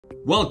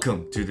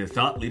Welcome to the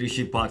Thought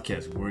Leadership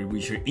Podcast, where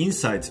we share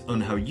insights on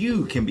how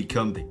you can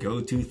become the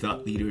go-to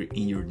thought leader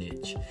in your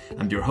niche.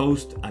 I'm your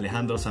host,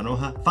 Alejandro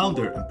Sanoja,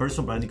 founder and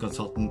personal branding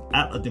consultant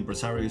at Latin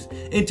Empresarios,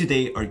 and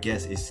today our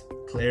guest is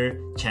Claire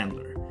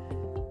Chandler.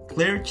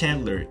 Claire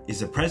Chandler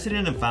is the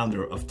president and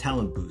founder of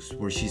Talent Boost,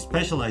 where she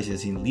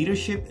specializes in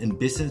leadership and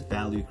business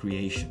value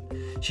creation.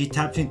 She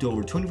taps into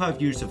over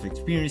 25 years of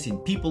experience in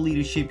people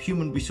leadership,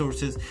 human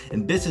resources,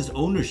 and business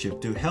ownership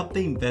to help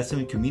the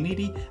investment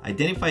community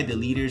identify the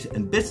leaders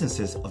and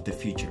businesses of the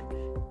future.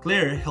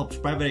 Claire helps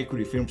private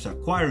equity firms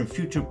acquire and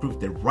future-proof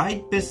the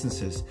right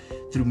businesses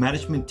through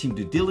management team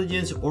due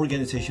diligence,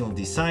 organizational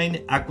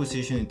design,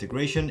 acquisition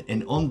integration,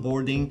 and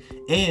onboarding,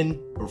 and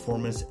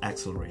performance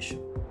acceleration.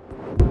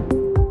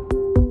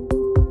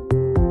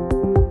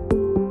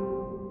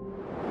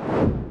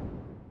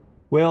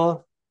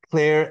 Well,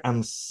 Claire,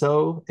 I'm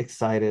so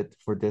excited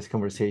for this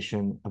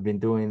conversation. I've been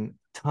doing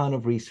a ton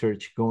of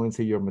research, going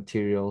through your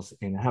materials,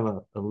 and I have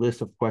a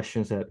list of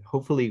questions that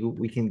hopefully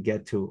we can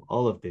get to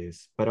all of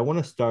this. But I want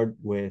to start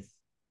with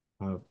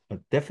a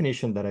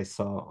definition that I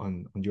saw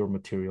on your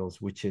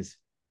materials, which is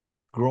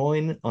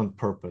growing on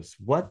purpose.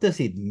 What does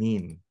it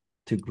mean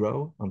to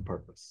grow on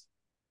purpose?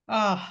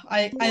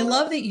 I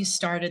love that you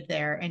started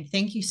there, and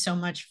thank you so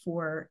much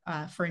for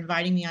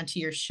inviting me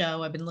onto your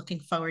show. I've been looking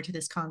forward to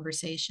this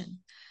conversation.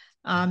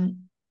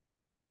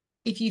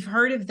 If you've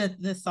heard of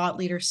the thought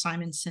leader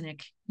Simon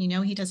Sinek, you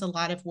know he does a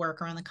lot of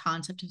work around the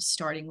concept of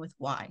starting with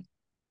why.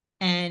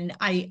 And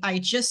I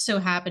just so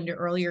happened to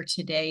earlier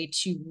today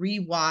to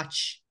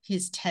rewatch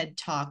his TED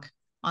Talk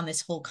on this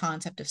whole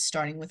concept of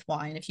starting with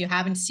why. And if you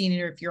haven't seen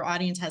it, or if your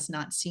audience has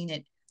not seen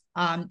it,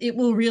 it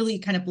will really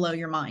kind of blow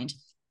your mind.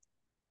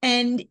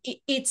 And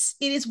it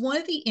is one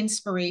of the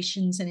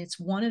inspirations, and it's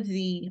one of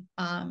the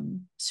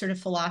sort of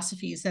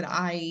philosophies that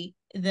I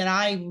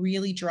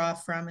really draw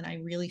from, and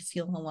I really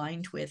feel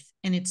aligned with.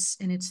 And it's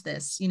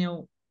this, you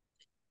know,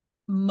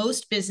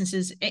 most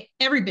businesses,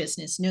 every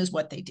business knows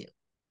what they do,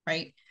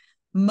 right?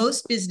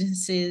 Most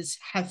businesses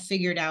have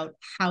figured out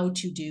how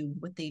to do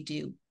what they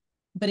do,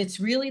 but it's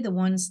really the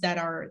ones that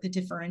are the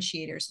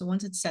differentiators, the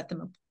ones that set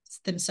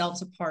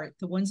themselves apart,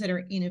 the ones that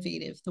are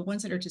innovative, the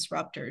ones that are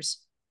disruptors,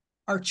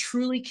 are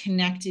truly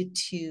connected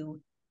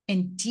to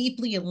and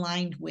deeply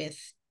aligned with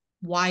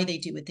why they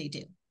do what they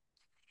do.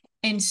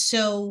 And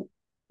so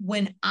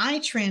when I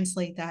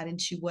translate that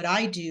into what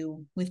I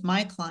do with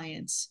my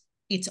clients,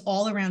 it's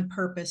all around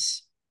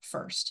purpose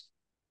first.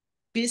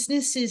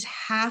 Businesses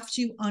have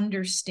to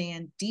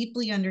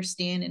deeply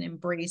understand and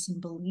embrace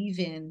and believe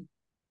in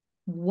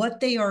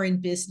what they are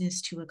in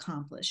business to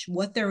accomplish,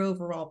 what their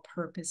overall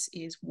purpose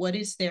is, what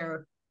is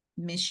their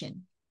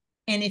mission.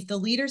 And if the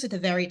leaders at the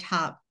very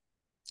top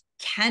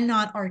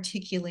cannot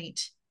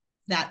articulate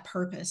that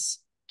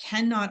purpose,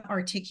 cannot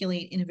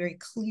articulate in a very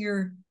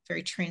clear,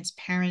 very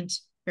transparent,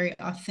 very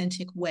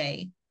authentic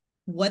way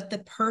what the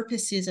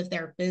purpose is of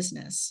their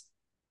business,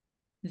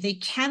 they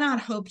cannot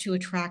hope to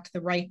attract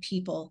the right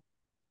people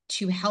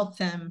to help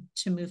them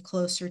to move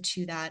closer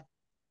to that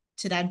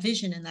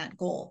vision and that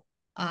goal.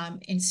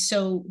 And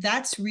so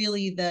that's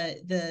really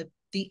the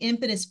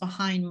impetus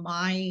behind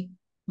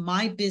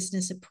my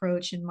business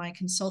approach and my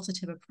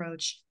consultative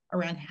approach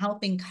around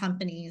helping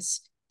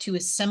companies to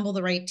assemble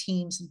the right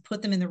teams and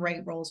put them in the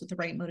right roles with the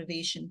right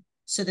motivation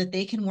so that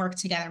they can work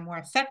together more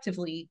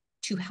effectively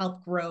to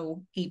help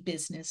grow a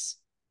business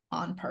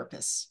on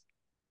purpose.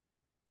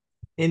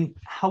 And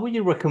how would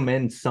you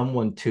recommend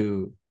someone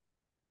to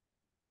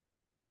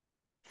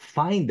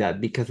find that?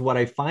 Because what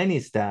I find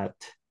is that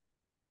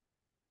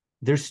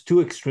there's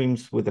two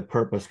extremes with the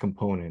purpose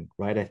component,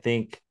 right? I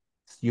think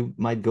you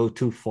might go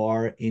too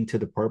far into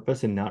the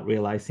purpose and not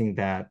realizing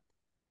that,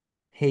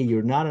 hey,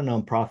 you're not a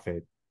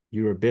nonprofit,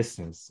 you're a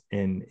business,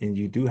 and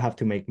you do have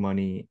to make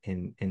money,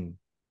 and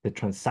the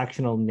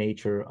transactional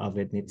nature of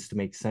it needs to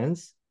make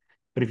sense.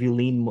 But if you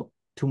lean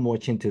too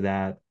much into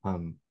that,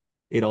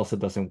 it also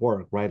doesn't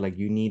work, right? Like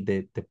you need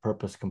the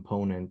purpose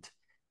component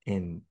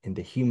and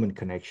the human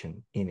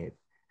connection in it.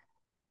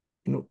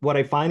 And what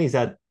I find is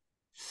that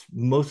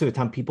most of the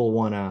time people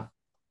want to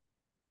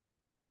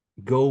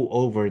go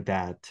over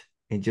that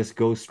and just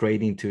go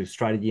straight into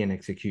strategy and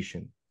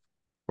execution,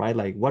 right?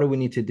 Like, what do we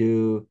need to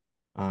do?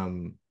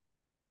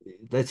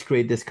 Let's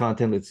create this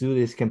content, let's do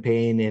this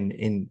campaign,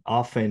 and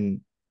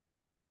often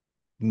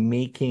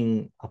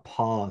making a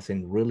pause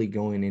and really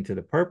going into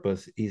the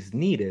purpose is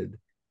needed.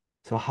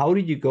 So how do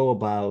you go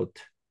about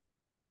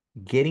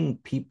getting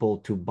people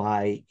to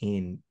buy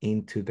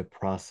into the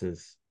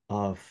process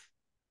of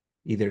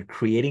either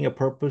creating a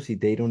purpose if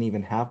they don't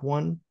even have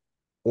one,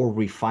 or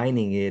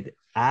refining it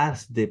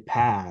as the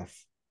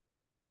path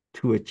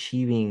to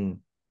achieving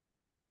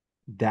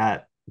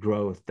that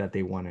growth that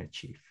they want to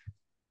achieve?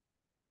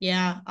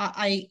 Yeah,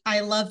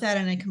 I love that,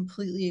 and I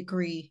completely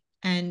agree.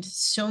 And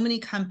so many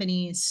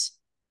companies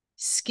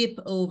skip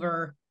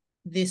over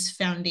this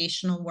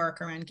foundational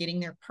work around getting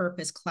their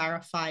purpose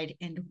clarified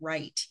and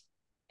right,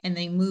 and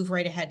they move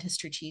right ahead to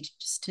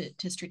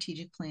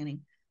strategic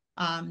planning.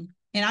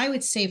 And I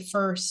would say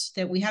first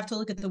that we have to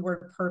look at the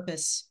word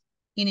purpose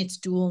in its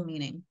dual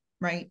meaning,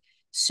 right?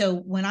 So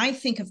when I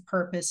think of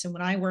purpose and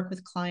when I work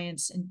with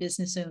clients and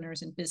business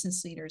owners and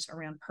business leaders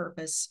around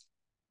purpose,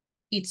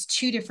 it's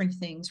two different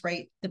things,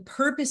 right? The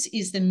purpose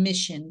is the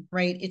mission,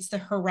 right? It's the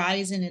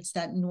horizon, it's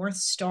that North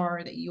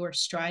Star that you are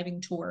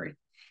striving toward.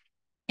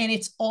 And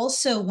it's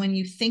also when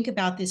you think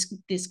about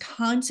this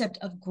concept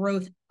of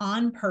growth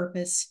on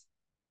purpose,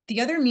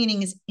 the other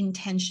meaning is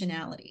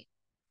intentionality.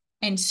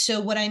 And so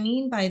what I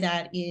mean by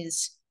that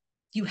is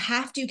you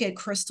have to get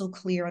crystal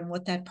clear on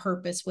what that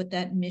purpose, what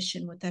that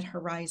mission, what that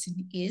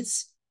horizon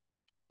is.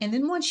 And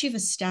then once you've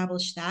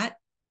established that,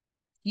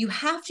 you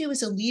have to,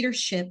 as a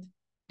leadership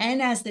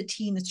and as the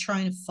team that's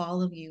trying to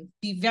follow you,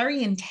 be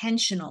very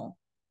intentional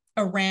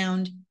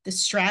around the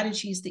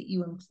strategies that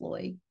you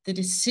employ, the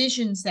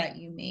decisions that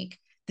you make,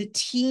 the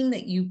team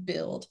that you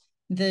build,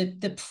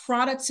 the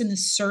products and the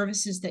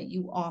services that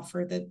you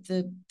offer,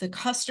 the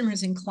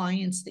customers and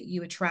clients that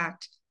you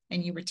attract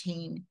and you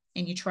retain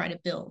and you try to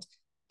build.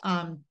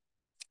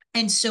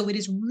 And so it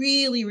is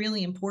really,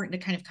 really important to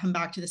kind of come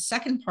back to the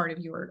second part of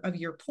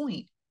your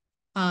point.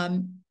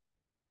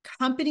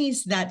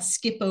 Companies that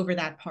skip over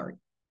that part,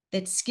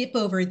 that skip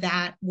over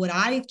that, what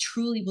I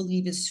truly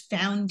believe is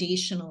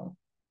foundational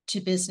to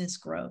business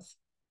growth,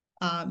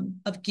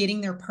 of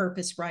getting their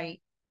purpose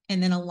right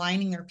and then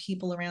aligning their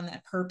people around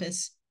that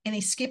purpose, and they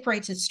skip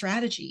right to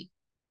strategy,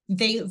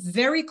 they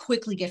very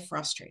quickly get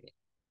frustrated,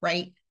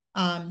 right?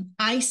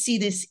 I see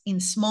this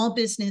in small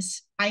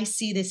business. I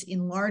see this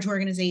in large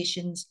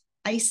organizations.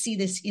 I see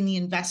this in the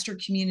investor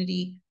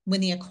community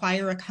when they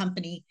acquire a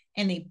company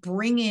and they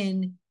bring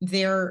in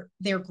their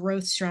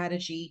growth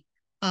strategy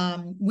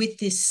with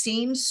this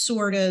same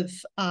sort of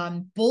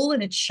bull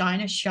in a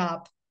china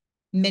shop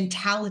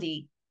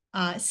mentality,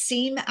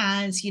 same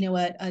as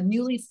a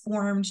newly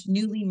formed,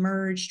 newly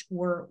merged,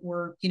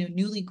 or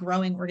newly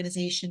growing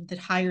organization that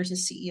hires a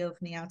CEO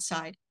from the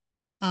outside.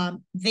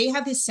 They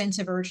have this sense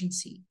of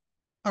urgency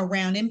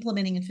around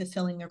implementing and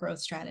fulfilling their growth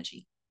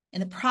strategy.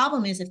 And the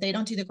problem is if they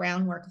don't do the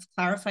groundwork of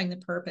clarifying the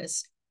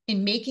purpose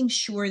and making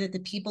sure that the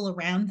people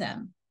around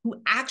them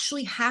who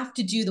actually have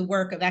to do the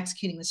work of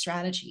executing the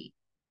strategy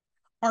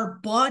are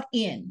bought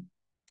in,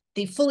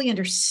 they fully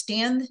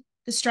understand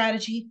the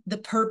strategy, the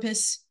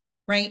purpose,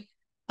 right?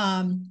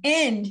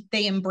 And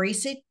they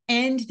embrace it,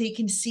 and they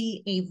can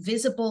see a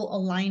visible,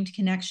 aligned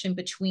connection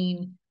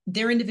between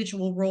their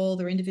individual role,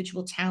 their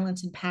individual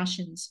talents and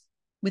passions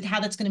with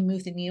how that's going to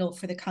move the needle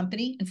for the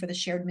company and for the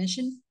shared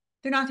mission.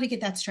 They're not going to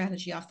get that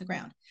strategy off the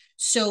ground.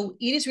 So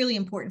it is really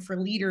important for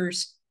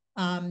leaders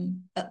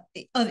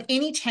of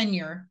any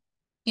tenure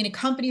in a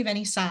company of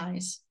any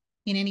size,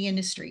 in any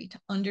industry, to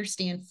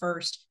understand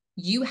first,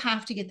 you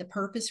have to get the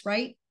purpose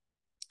right.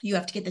 You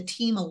have to get the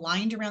team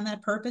aligned around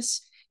that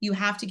purpose. You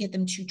have to get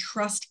them to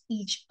trust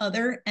each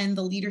other and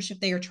the leadership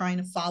they are trying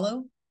to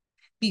follow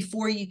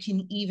before you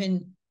can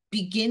even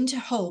begin to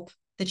hope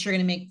that you're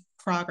going to make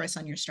progress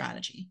on your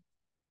strategy.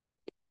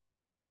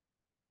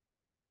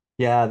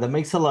 Yeah, that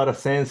makes a lot of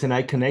sense. And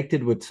I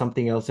connected with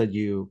something else that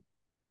you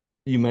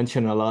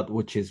mentioned a lot,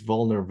 which is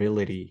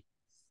vulnerability.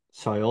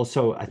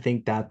 So I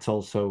think that's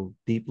also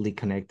deeply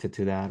connected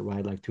to that,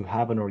 right? Like to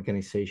have an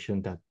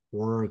organization that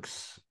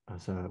works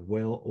as a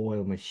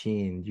well-oiled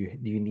machine,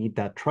 you need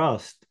that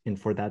trust. And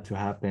for that to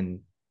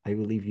happen, I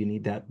believe you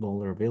need that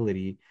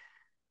vulnerability.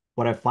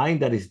 What I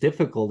find that is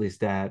difficult is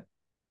that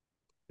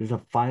there's a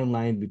fine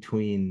line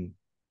between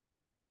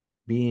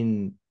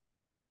being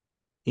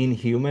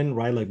inhuman,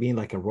 right? Like being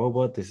like a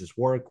robot. This is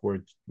work.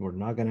 We're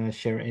not gonna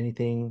share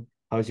anything.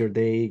 How's your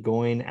day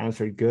going?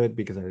 Answer good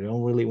because I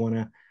don't really want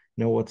to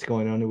know what's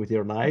going on with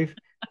your life.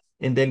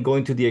 And then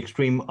going to the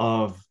extreme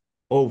of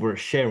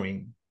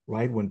oversharing,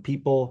 right?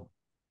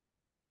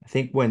 I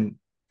think when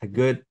a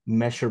good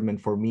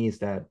measurement for me is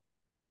that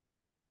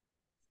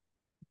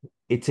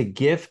it's a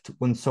gift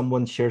when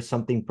someone shares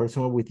something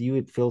personal with you.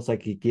 It feels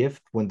like a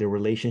gift when the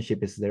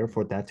relationship is there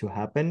for that to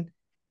happen,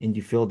 and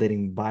you feel that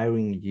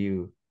inspiring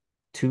you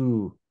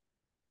to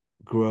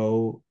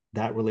grow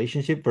that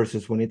relationship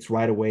versus when it's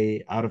right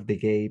away out of the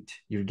gate,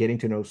 you're getting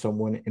to know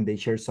someone and they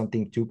share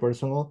something too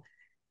personal.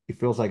 It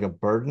feels like a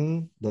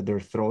burden that they're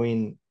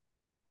throwing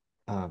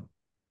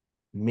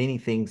many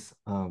things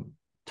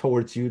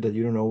towards you that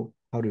you don't know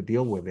how to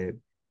deal with it.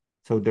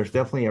 So there's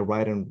definitely a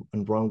right and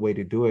wrong way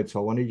to do it. So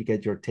I wanted to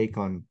get your take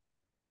on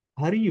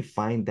how do you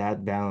find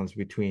that balance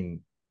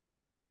between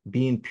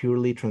being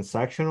purely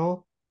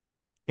transactional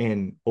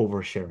and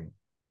oversharing?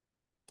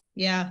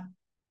 Yeah.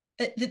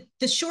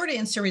 The short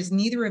answer is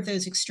neither of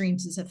those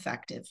extremes is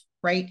effective,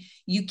 right?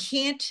 You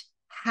can't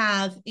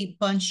have a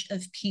bunch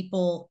of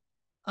people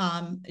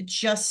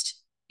just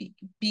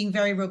being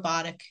very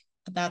robotic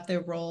about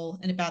their role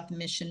and about the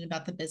mission and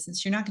about the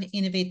business. You're not going to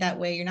innovate that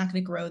way. You're not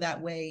going to grow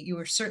that way. You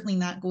are certainly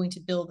not going to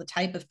build the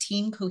type of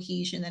team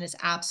cohesion that is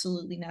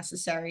absolutely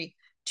necessary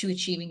to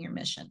achieving your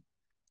mission.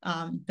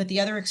 But the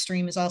other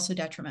extreme is also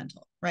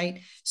detrimental, right?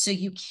 So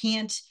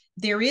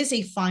there is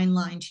a fine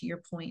line, to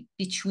your point,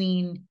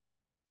 between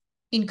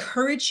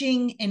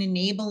encouraging and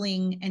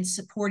enabling and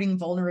supporting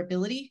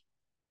vulnerability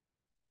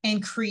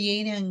and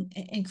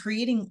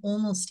creating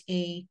almost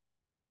a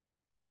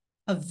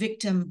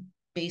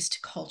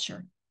victim-based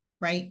culture,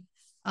 right?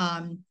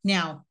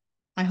 Now,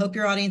 I hope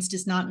your audience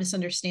does not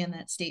misunderstand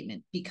that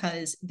statement,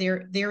 because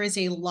there is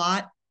a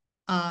lot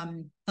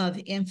of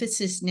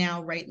emphasis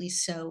now, rightly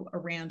so,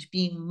 around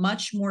being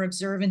much more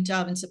observant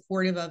of and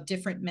supportive of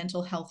different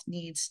mental health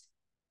needs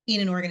in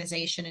an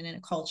organization and in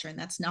a culture. And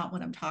that's not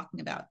what I'm talking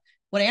about.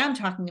 What I am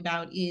talking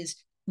about is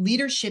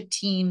leadership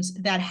teams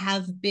that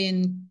have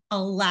been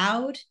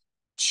allowed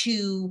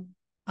to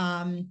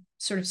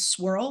sort of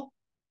swirl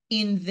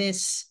in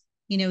this,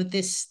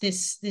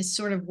 this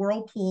sort of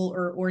whirlpool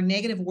or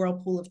negative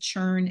whirlpool of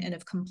churn and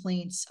of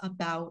complaints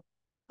about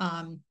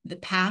the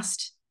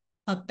past,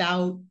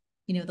 about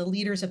the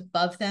leaders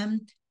above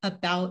them,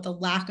 about the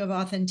lack of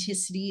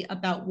authenticity,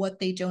 about what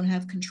they don't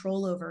have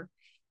control over.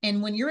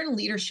 And when you're in a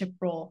leadership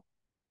role,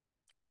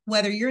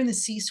 whether you're in the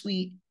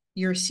C-suite,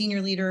 you're a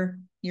senior leader,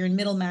 you're in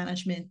middle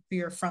management, or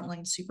you're a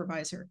frontline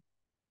supervisor,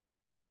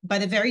 by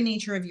the very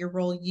nature of your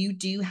role, you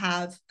do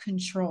have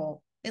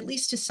control, at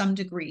least to some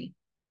degree,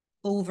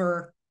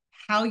 over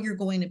how you're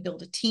going to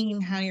build a team,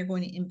 how you're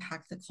going to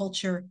impact the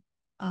culture,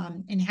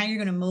 and how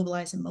you're going to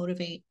mobilize and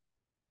motivate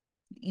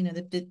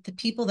the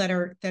people that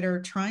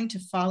are trying to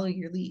follow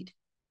your lead,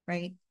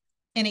 right?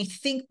 And I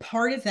think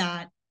part of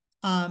that,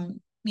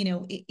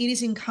 it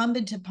is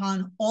incumbent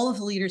upon all of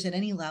the leaders at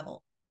any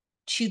level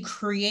to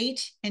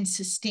create and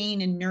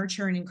sustain and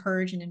nurture and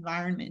encourage an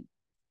environment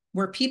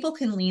where people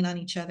can lean on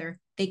each other,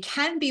 they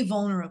can be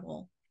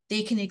vulnerable,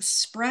 they can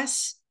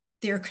express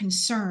their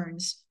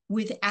concerns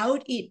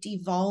without it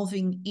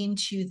devolving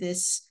into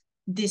this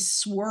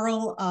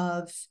swirl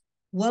of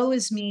woe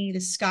is me, the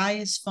sky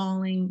is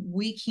falling,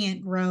 we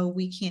can't grow,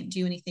 we can't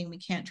do anything, we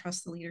can't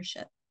trust the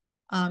leadership.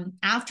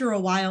 After a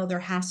while, there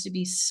has to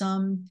be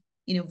some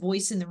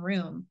voice in the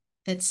room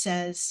that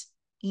says,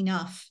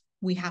 enough,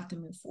 we have to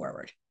move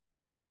forward.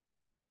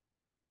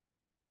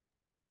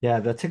 Yeah,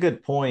 that's a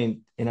good point.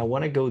 And I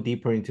want to go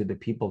deeper into the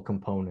people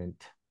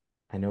component.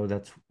 I know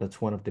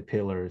that's one of the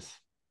pillars.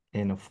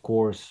 And of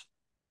course,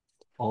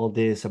 all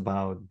this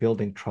about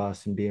building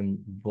trust and being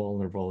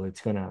vulnerable, it's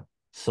gonna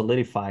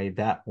solidify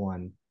that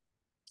one.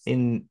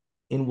 In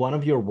one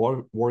of your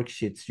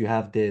worksheets, you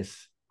have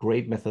this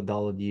great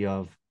methodology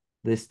of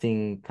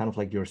listing kind of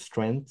like your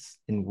strengths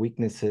and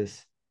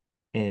weaknesses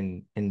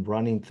and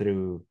running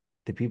through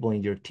the people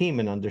in your team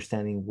and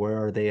understanding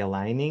where are they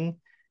aligning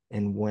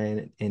and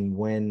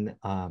when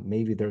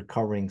maybe they're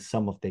covering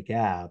some of the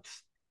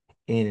gaps.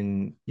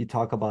 And you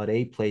talk about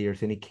A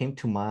players, and it came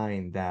to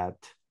mind that,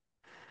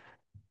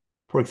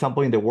 for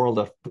example, in the world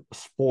of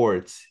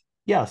sports,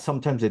 yeah,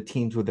 sometimes the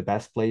teams with the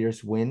best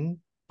players win,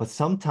 but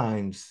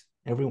sometimes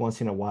every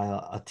once in a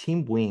while a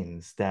team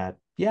wins that,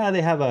 yeah,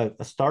 they have a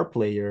star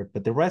player,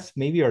 but the rest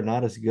maybe are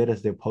not as good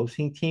as the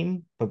opposing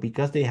team, but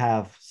because they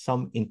have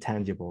some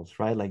intangibles,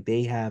 right? Like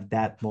they have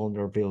that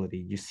vulnerability.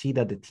 You see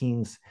that the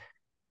teams,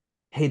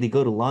 hey, they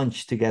go to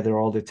lunch together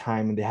all the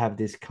time and they have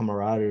this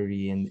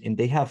camaraderie and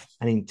they have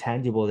an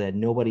intangible that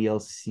nobody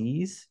else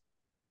sees,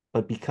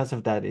 but because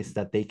of that is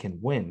that they can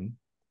win.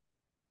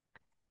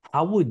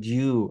 How would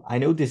you, I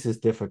know this is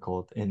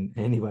difficult and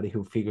anybody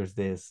who figures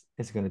this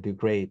is going to do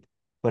great,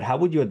 but how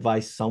would you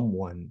advise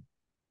someone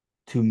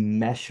to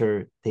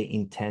measure the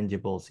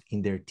intangibles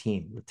in their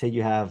team? Let's say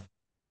you have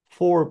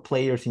 4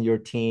 players in your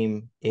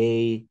team,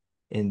 A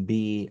and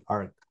B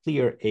are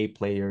clear A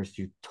players,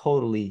 you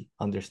totally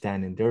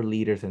understand, and they're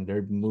leaders and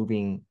they're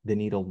moving the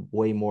needle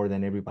way more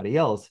than everybody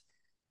else.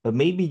 But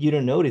maybe you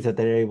don't notice that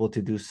they're able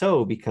to do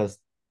so because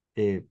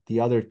the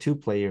other 2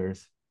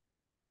 players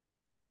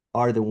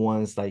are the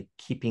ones like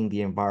keeping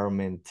the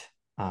environment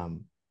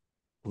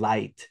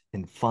light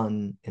and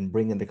fun and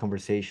bringing the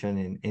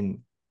conversation and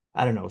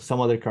I don't know, some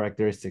other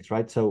characteristics,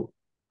 right? So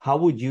how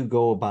would you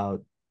go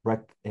about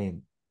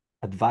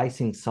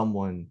advising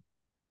someone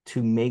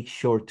to make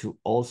sure to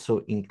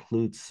also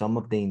include some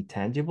of the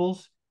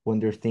intangibles when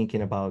they're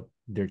thinking about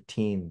their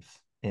teams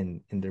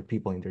and their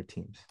people in their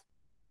teams?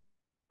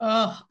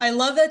 Oh, I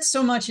love that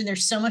so much. And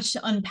there's so much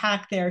to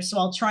unpack there. So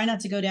I'll try not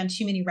to go down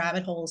too many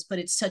rabbit holes, but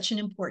it's such an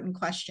important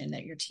question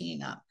that you're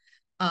teeing up.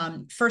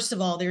 First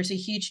of all, there's a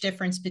huge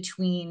difference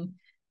between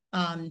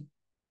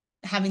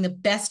having the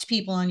best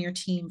people on your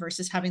team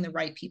versus having the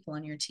right people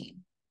on your team,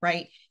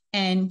 right?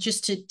 And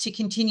just to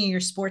continue your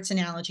sports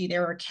analogy,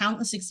 there are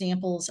countless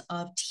examples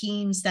of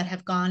teams that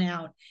have gone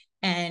out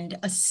and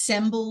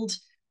assembled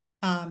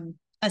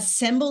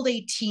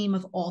a team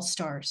of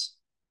all-stars,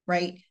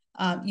 right?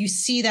 You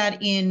see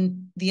that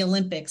in the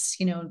Olympics,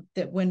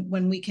 that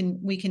when we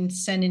can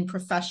send in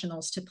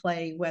professionals to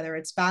play, whether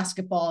it's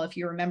basketball, if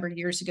you remember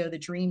years ago, the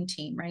dream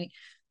team, right?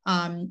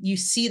 You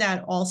see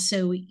that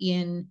also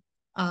in,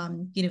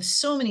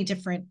 so many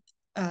different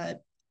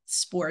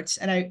sports.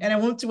 And I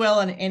won't dwell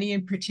on any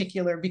in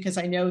particular because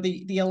I know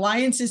the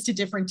alliances to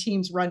different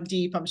teams run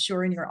deep, I'm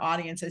sure, in your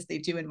audience, as they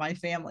do in my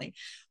family.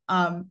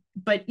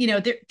 But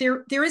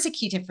there is a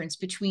key difference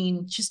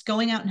between just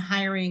going out and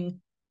hiring,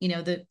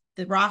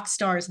 the rock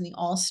stars and the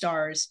all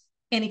stars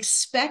and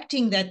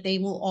expecting that they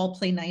will all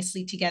play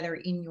nicely together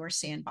in your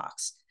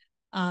sandbox.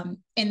 And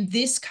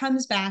this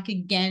comes back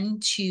again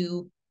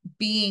to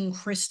being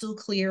crystal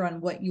clear on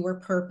what your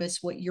purpose,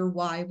 what your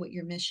why, what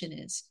your mission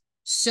is,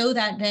 so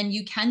that then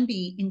you can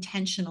be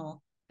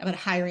intentional about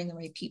hiring the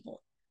right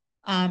people.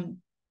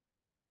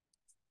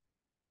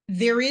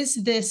 There is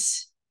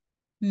this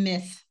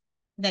myth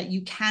that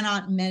you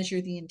cannot measure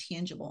the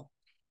intangible.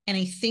 And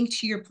I think,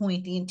 to your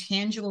point, the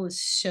intangible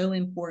is so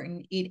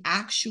important. It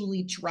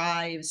actually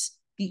drives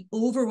the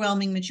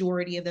overwhelming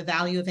majority of the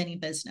value of any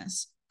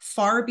business,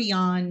 far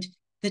beyond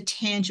the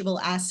tangible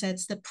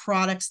assets, the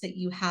products that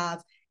you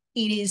have.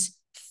 It is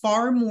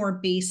far more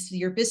based,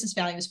 your business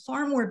value is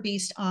far more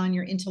based on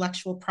your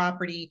intellectual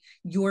property,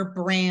 your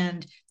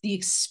brand, the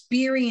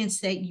experience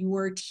that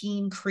your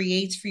team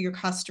creates for your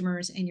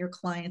customers and your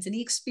clients, and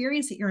the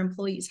experience that your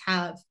employees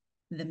have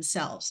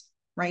themselves,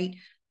 right?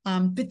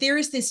 But there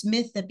is this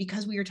myth that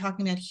because we are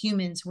talking about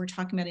humans, we're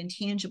talking about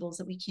intangibles,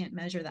 that we can't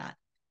measure that.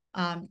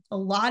 A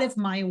lot of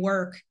my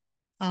work,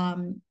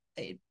 a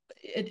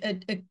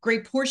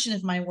great portion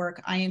of my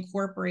work, I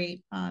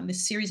incorporate a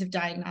series of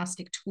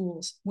diagnostic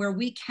tools where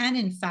we can,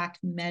 in fact,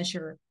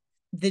 measure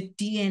the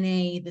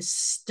DNA, the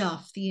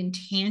stuff, the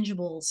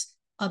intangibles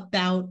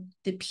about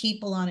the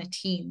people on a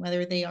team,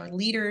 whether they are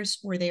leaders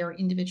or they are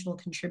individual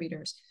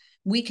contributors.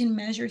 We can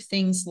measure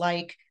things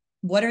like,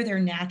 what are their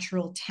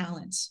natural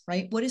talents,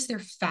 right? What is their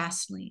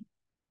fast lane?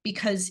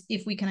 Because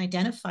if we can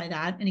identify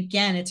that, and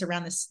again, it's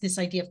around this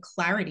idea of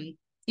clarity.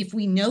 If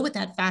we know what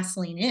that fast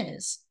lane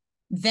is,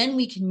 then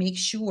we can make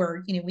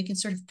sure, we can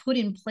sort of put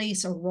in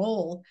place a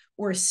role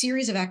or a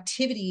series of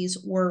activities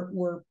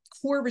or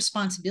core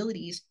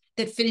responsibilities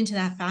that fit into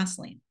that fast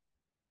lane.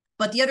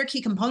 But the other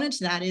key component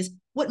to that is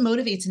what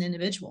motivates an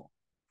individual.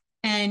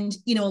 And,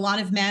 a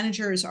lot of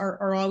managers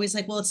are always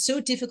like, well, it's so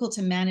difficult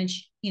to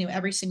manage,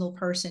 every single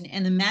person.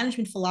 And the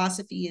management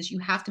philosophy is you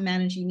have to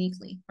manage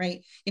uniquely,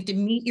 right? You have to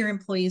meet your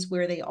employees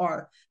where they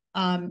are.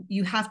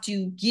 You have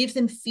to give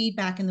them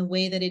feedback in the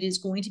way that it is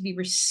going to be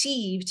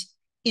received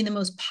in the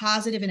most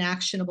positive and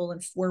actionable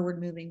and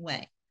forward-moving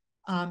way.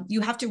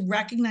 You have to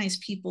recognize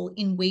people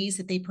in ways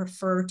that they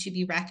prefer to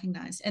be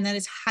recognized. And that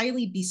is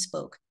highly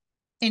bespoke.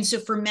 And so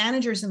for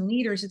managers and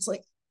leaders, it's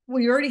like,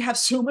 well, you already have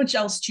so much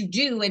else to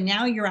do. And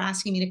now you're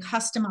asking me to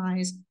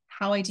customize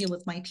how I deal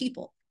with my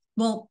people.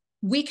 Well,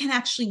 we can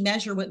actually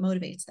measure what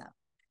motivates them.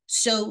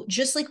 So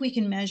just like we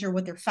can measure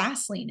what their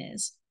fast lane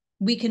is,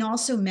 we can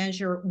also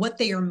measure what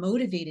they are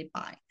motivated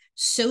by,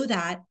 so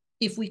that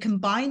if we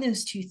combine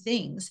those two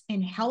things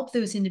and help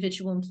those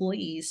individual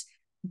employees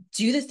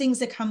do the things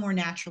that come more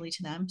naturally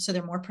to them, so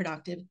they're more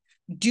productive,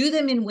 do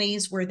them in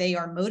ways where they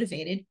are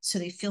motivated, so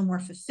they feel more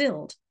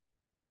fulfilled,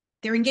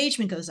 their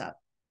engagement goes up.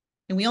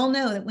 And we all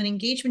know that when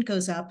engagement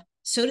goes up,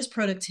 so does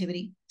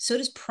productivity, so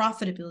does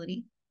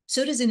profitability,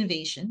 so does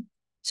innovation,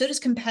 so does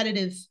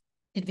competitive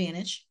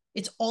advantage.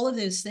 It's all of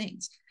those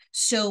things.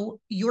 So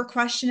your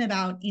question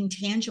about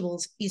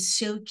intangibles is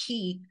so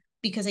key,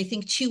 because I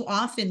think too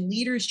often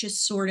leaders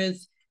just sort of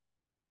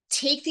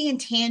take the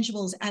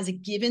intangibles as a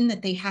given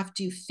that they have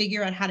to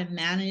figure out how to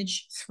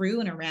manage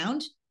through and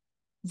around,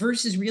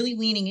 versus really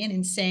leaning in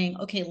and saying,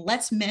 okay,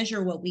 let's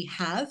measure what we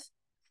have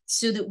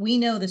so that we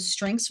know the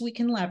strengths we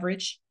can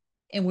leverage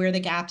and where the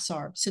gaps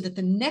are, so that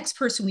the next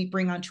person we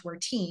bring onto our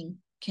team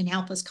can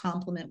help us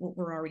complement what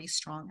we're already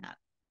strong at.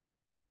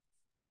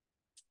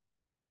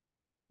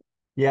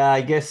 Yeah,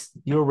 I guess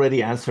you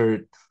already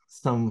answered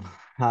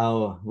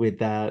somehow with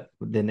that,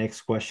 the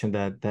next question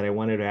that I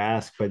wanted to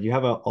ask, but you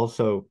have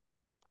also,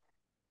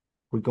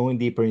 we're going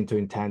deeper into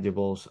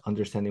intangibles,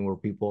 understanding where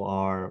people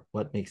are,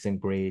 what makes them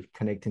great,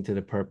 connecting to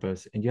the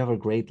purpose. And you have a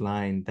great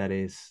line that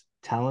is,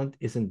 talent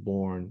isn't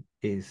born,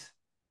 it's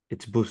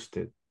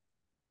boosted.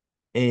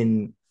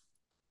 And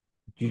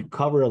you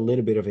cover a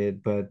little bit of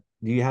it, but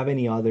do you have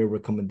any other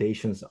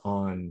recommendations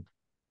on,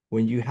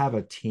 when you have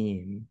a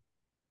team,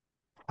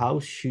 how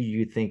should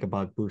you think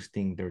about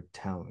boosting their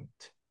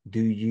talent?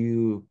 Do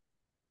you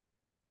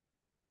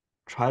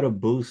try to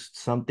boost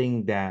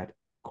something that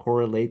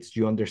correlates,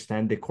 you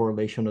understand the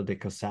correlation of the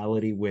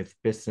causality with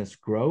business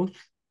growth?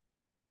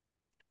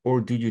 Or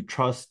do you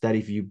trust that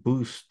if you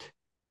boost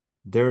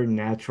their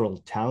natural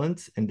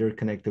talents and they're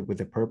connected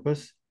with a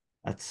purpose,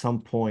 at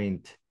some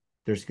point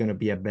there's going to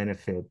be a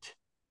benefit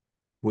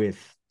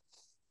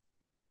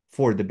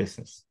for the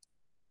business?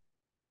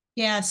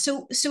 Yeah,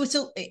 so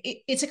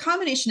it's a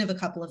combination of a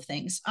couple of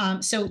things.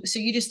 So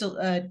you just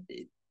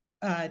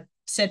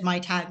said my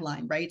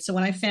tagline, right? So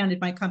when I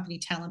founded my company,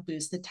 Talent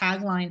Boost, the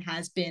tagline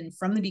has been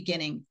from the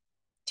beginning,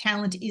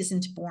 talent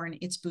isn't born,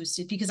 it's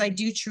boosted, because I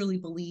do truly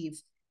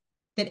believe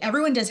that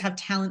everyone does have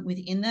talent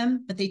within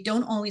them, but they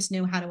don't always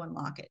know how to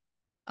unlock it.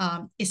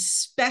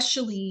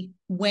 Especially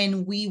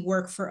when we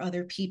work for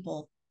other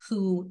people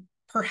who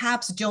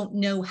perhaps don't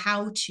know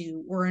how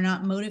to, or are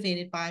not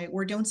motivated by,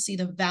 or don't see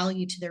the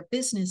value to their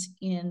business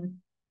in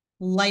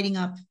lighting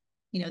up,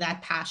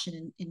 that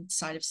passion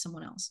inside of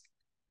someone else.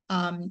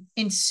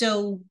 And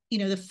so,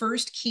 the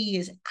first key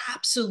is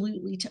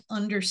absolutely to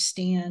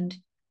understand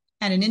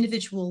at an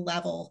individual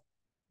level,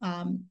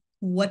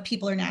 what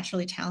people are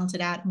naturally talented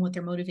at and what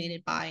they're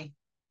motivated by.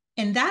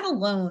 And that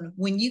alone,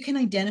 when you can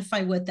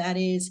identify what that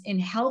is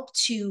and help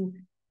to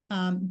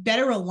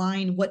better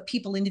align what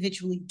people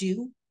individually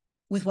do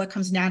with what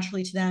comes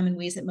naturally to them in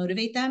ways that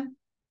motivate them,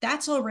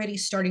 that's already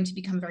starting to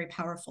become very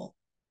powerful.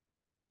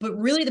 But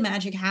really the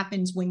magic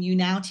happens when you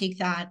now take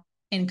that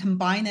and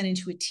combine that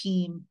into a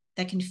team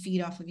that can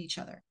feed off of each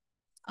other.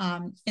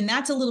 And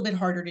that's a little bit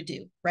harder to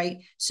do, right?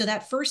 So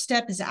that first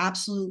step is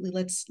absolutely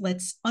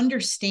let's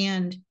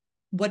understand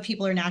what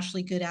people are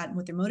naturally good at and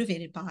what they're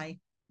motivated by.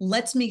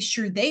 Let's make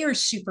sure they are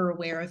super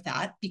aware of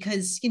that,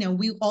 because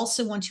we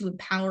also want to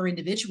empower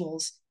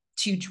individuals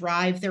to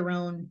drive their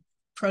own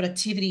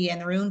productivity and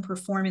their own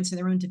performance and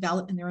their own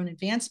development, their own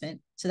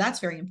advancement. So that's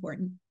very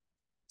important,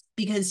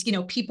 because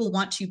people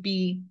want to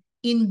be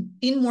in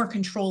more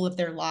control of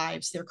their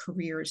lives, their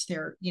careers,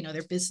 their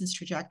business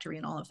trajectory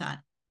and all of that.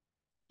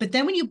 But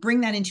then when you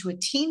bring that into a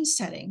team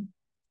setting,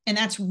 and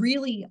that's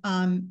really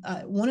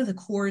one of the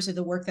cores of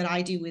the work that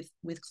I do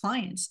with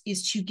clients,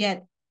 is to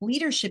get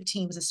leadership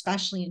teams,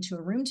 especially, into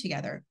a room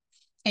together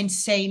and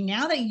say,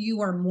 now that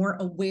you are more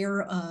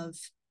aware of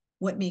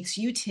what makes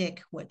you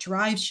tick, what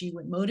drives you,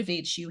 what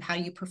motivates you, how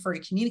you prefer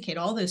to communicate,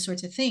 all those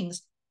sorts of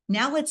things,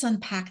 now let's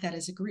unpack that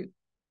as a group.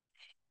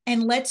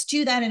 And let's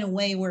do that in a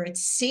way where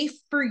it's safe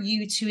for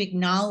you to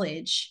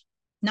acknowledge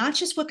not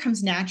just what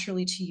comes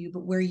naturally to you,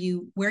 but where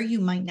you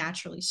might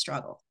naturally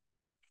struggle.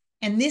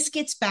 And this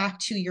gets back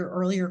to your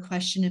earlier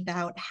question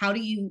about how do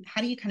you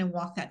kind of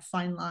walk that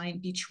fine line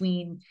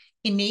between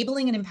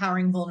enabling and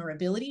empowering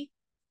vulnerability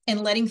and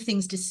letting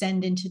things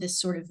descend into this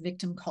sort of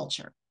victim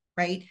culture,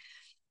 right?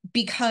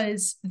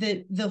 Because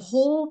the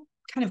whole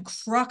kind of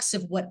crux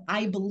of what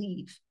I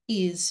believe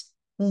is,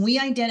 when we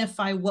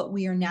identify what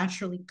we are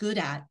naturally good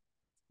at,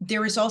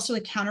 there is also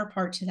a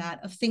counterpart to that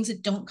of things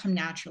that don't come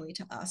naturally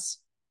to us.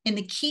 And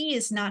the key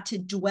is not to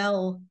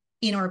dwell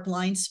in our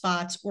blind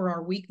spots or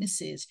our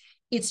weaknesses.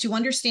 It's to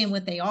understand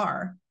what they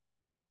are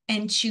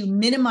and to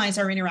minimize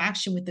our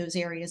interaction with those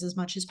areas as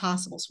much as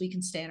possible so we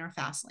can stay in our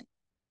fast lane,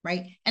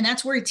 right? And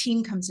that's where a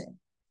team comes in,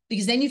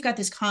 because then you've got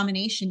this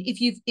combination. If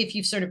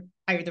you've sort of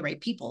hired the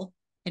right people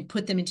and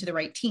put them into the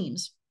right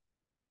teams,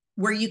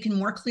 where you can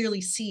more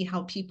clearly see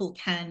how people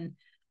can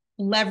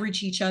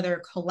leverage each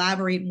other,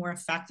 collaborate more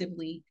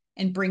effectively,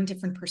 and bring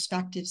different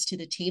perspectives to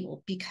the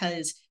table,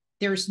 because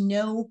there's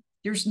no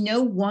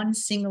one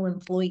single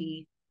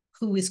employee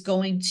who is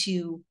going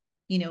to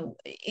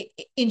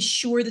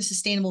ensure the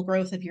sustainable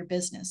growth of your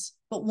business,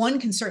 but one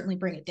can certainly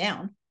bring it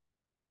down.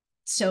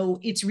 So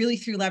it's really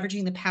through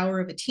leveraging the power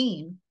of a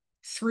team,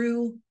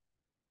 through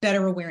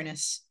better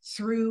awareness,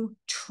 through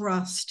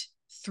trust,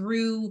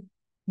 through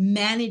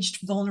managed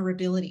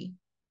vulnerability,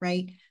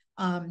 right?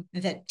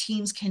 That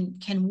teams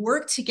can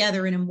work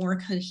together in a more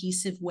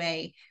cohesive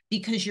way,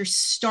 because you're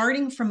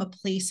starting from a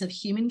place of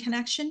human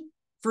connection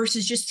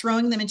versus just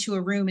throwing them into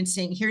a room and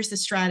saying, here's the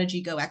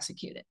strategy, go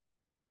execute it.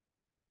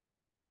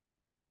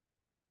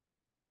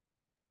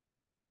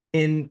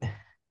 And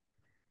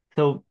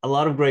so a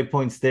lot of great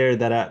points there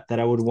that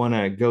I would want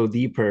to go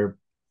deeper.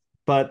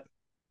 But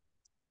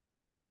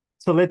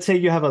so let's say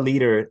you have a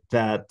leader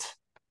that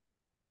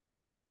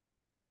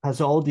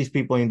has all these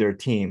people in their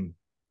team,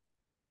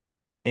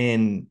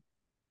 and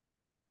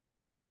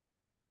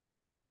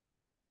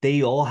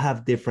they all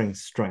have different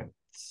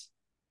strengths,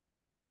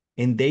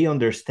 and they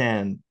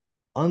understand,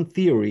 on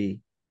theory,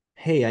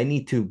 hey, I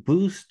need to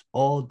boost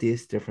all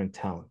these different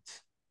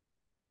talents.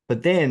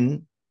 But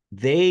then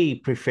they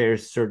prefer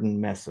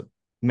certain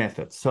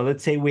methods. So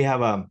let's say we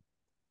have a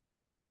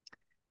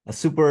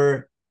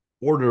super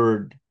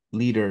ordered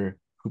leader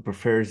who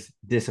prefers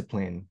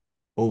discipline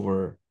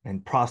over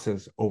and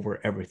process over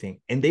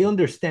everything. And they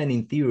understand,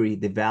 in theory,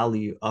 the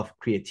value of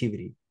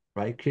creativity,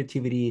 right?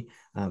 Creativity,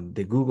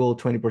 the Google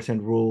 20%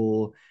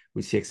 rule.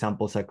 We see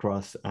examples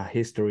across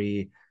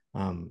history.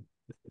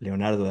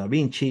 Leonardo da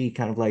Vinci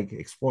kind of like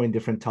exploring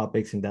different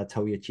topics, and that's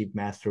how he achieved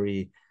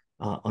mastery.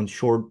 On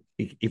short,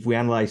 if we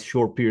analyze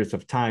short periods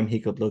of time, he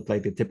could look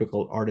like the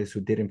typical artist who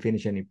didn't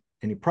finish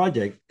any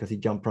project because he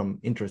jumped from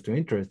interest to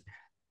interest.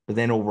 But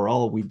then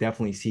overall, we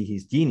definitely see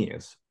his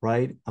genius,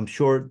 right? I'm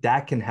sure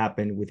that can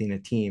happen within a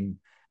team.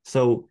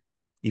 So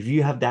if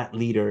you have that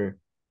leader,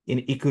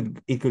 and it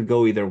could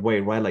go either way,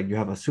 right? Like you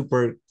have a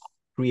super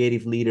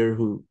creative leader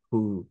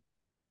who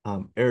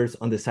errs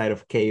on the side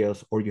of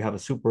chaos, or you have a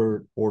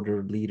super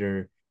ordered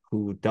leader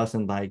who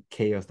doesn't like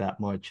chaos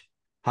that much.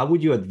 How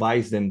would you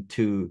advise them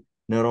to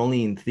not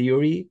only in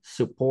theory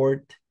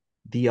support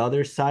the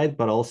other side,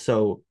 but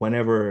also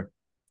whenever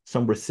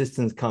some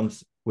resistance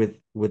comes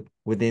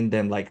within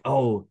them, like,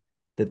 oh,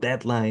 the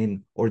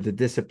deadline or the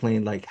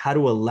discipline, like how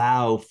to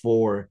allow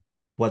for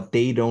what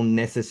they don't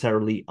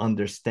necessarily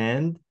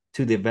understand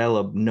to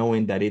develop,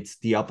 knowing that it's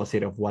the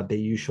opposite of what they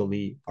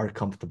usually are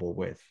comfortable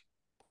with?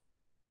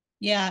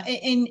 Yeah,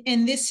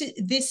 and this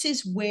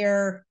is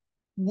where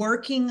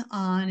working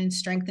on and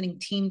strengthening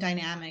team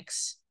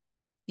dynamics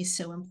is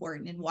so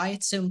important, and why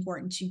it's so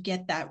important to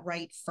get that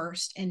right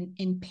first,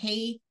 and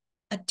pay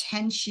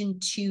attention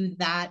to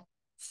that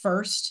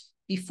first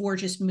before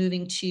just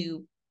moving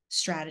to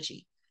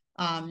strategy.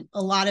 A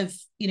lot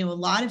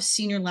of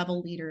senior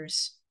level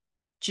leaders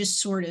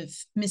just sort of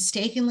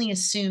mistakenly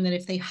assume that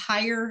if they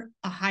hire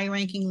a high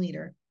ranking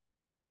leader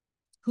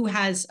who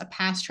has a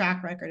past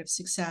track record of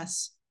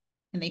success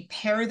and they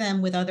pair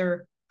them with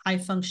other high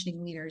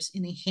functioning leaders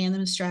and they hand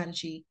them a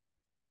strategy,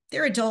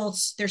 they're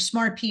adults, they're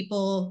smart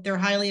people, they're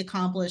highly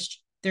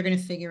accomplished, they're going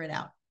to figure it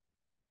out.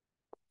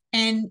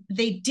 And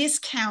they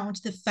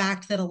discount the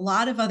fact that a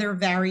lot of other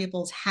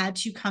variables had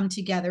to come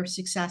together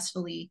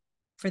successfully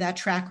for that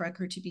track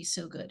record to be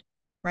so good,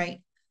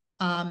 right?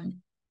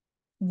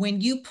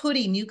 When you put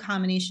a new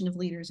combination of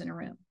leaders in a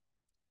room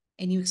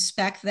and you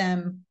expect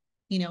them,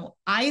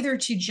 either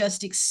to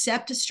just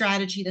accept a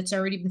strategy that's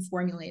already been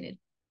formulated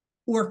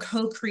or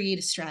co-create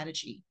a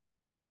strategy,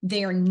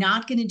 they are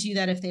not going to do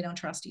that if they don't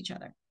trust each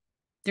other.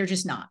 They're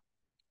just not.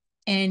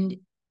 And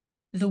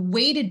the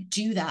way to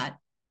do that,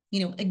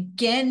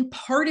 again,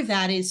 part of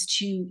that is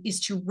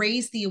to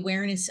raise the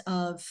awareness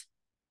of,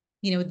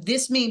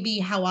 this may be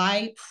how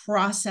I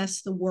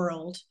process the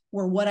world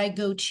or what I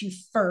go to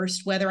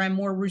first, whether I'm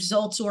more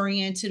results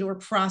oriented or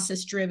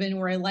process driven,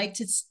 or I like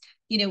to,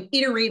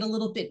 iterate a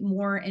little bit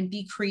more and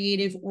be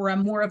creative, or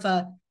I'm more of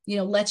a,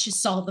 let's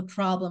just solve the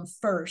problem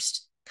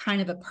first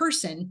kind of a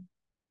person.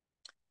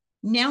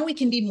 Now we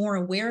can be more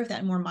aware of that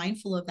and more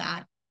mindful of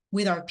that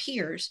with our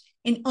peers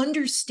and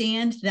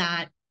understand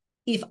that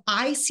if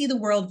I see the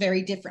world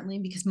very differently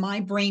because my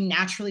brain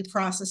naturally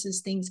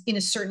processes things in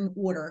a certain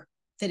order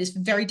that is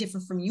very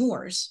different from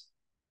yours,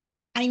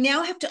 I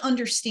now have to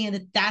understand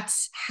that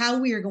that's how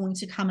we are going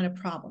to come at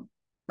a problem,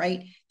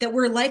 right? That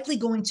we're likely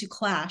going to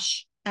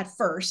clash at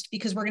first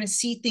because we're going to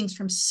see things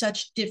from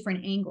such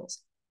different angles.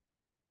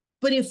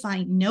 But if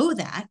I know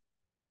that,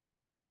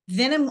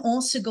 then I'm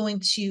also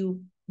going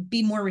to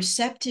be more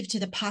receptive to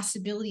the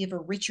possibility of a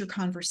richer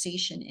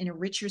conversation and a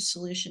richer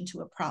solution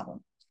to a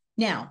problem.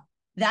 Now,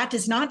 that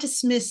does not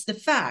dismiss the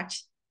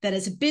fact that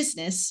as a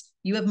business,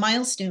 you have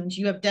milestones,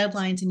 you have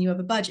deadlines, and you have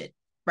a budget,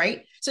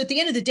 right? So at the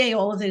end of the day,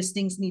 all of those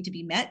things need to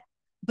be met.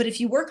 But if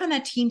you work on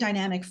that team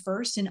dynamic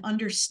first and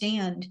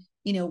understand,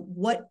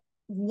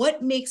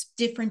 what makes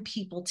different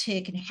people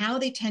tick and how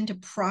they tend to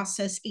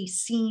process a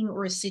scene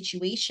or a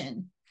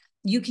situation,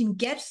 you can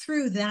get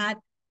through that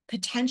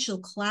potential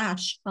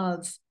clash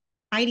of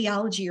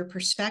ideology or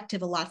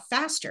perspective a lot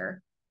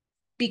faster,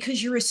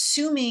 because you're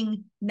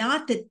assuming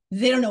not that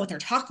they don't know what they're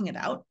talking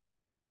about,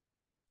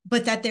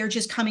 but that they're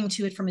just coming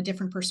to it from a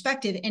different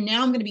perspective. And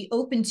now I'm going to be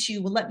open to,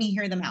 well, let me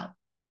hear them out.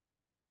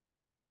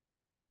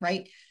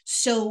 Right.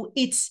 So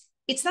it's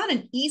not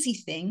an easy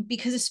thing,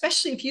 because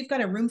especially if you've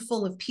got a room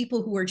full of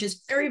people who are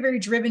just very, very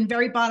driven,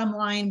 very bottom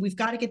line, we've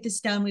got to get this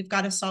done, we've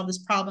got to solve this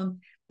problem,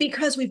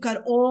 because we've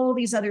got all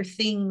these other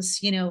things,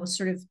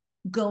 sort of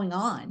going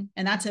on.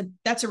 And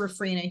that's a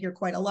refrain I hear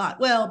quite a lot.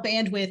 Well,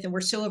 bandwidth, and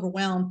we're so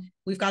overwhelmed,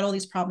 we've got all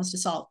these problems to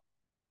solve.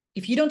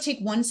 If you don't take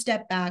one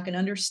step back and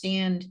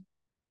understand,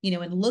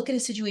 and look at a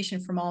situation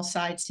from all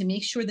sides to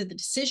make sure that the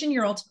decision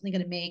you're ultimately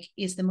going to make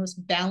is the most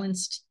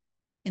balanced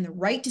and the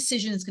right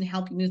decision is going to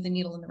help you move the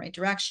needle in the right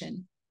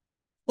direction,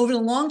 over the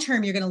long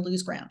term, you're going to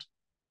lose ground,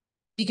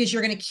 because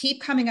you're going to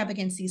keep coming up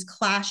against these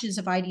clashes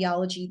of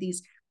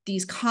ideology,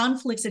 these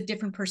conflicts of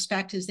different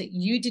perspectives that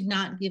you did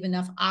not give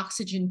enough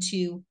oxygen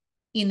to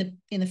in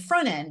the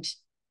front end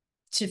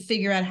to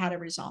figure out how to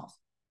resolve.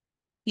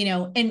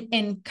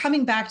 And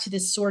coming back to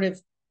this sort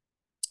of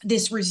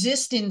this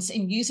resistance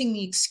and using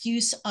the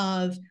excuse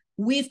of,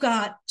 we've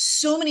got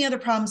so many other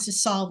problems to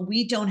solve,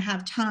 we don't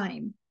have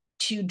time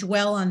to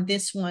dwell on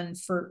this one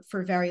for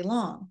very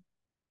long.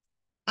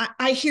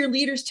 I hear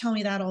leaders tell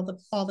me that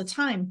all the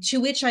time, to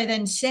which I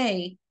then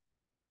say,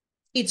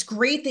 it's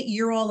great that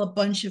you're all a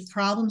bunch of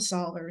problem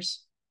solvers,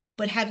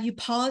 but have you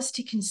paused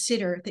to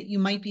consider that you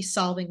might be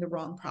solving the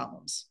wrong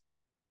problems,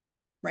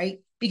 right?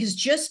 Because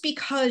just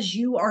because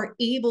you are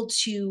able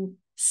to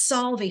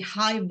solve a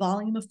high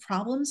volume of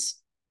problems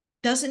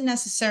doesn't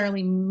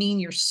necessarily mean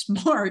you're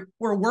smart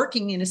or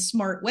working in a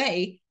smart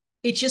way.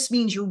 It just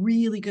means you're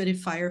really good at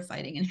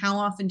firefighting. And how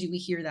often do we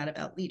hear that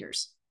about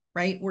leaders,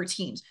 right? Or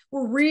teams?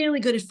 We're really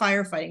good at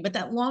firefighting, but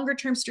that longer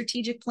term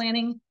strategic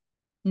planning,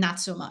 not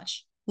so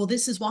much. Well,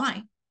 this is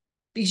why.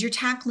 Because you're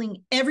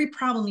tackling every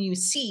problem you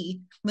see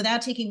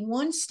without taking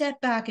one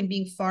step back and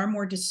being far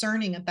more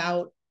discerning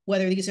about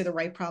whether these are the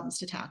right problems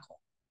to tackle.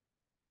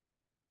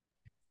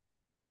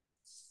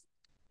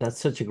 That's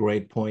such a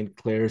great point,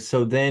 Claire.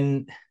 So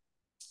then,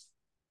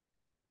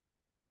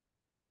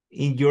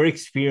 in your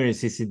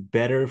experience, is it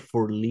better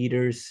for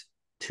leaders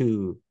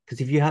to,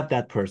 because if you have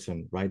that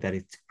person, right, that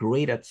it's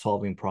great at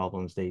solving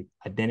problems, they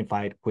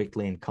identify it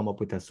quickly and come up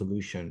with a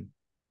solution.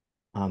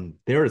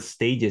 There are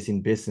stages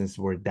in business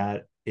where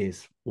that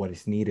is what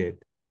is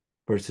needed,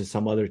 versus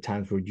some other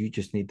times where you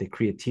just need the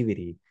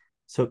creativity.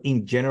 So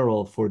in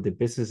general, for the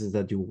businesses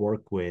that you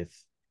work with,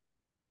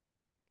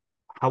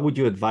 how would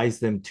you advise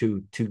them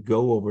to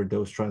go over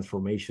those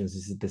transformations?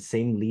 Is it the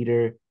same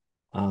leader?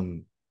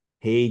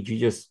 Hey, you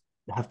just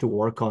have to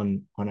work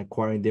on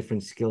acquiring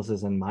different skills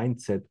and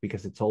mindset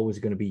because it's always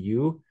going to be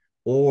you?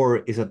 Or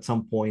is at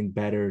some point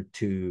better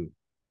to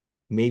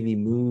maybe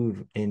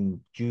move and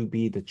you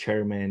be the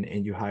chairman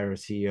and you hire a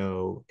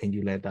CEO and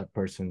you let that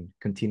person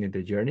continue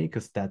the journey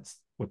because that's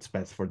what's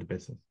best for the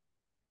business?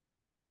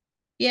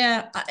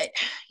 Yeah,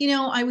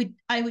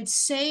 I would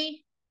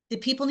say that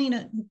people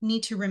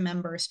need to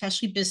remember,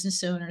 especially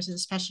business owners and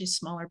especially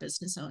smaller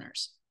business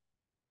owners,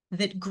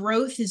 that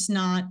growth is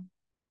not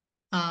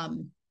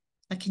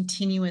a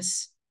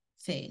continuous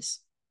phase,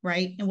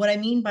 right? And what I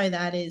mean by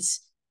that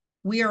is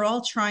we are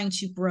all trying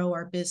to grow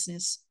our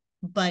business,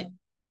 but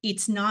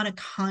it's not a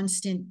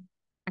constant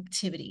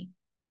activity.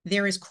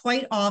 There is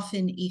quite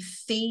often a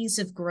phase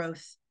of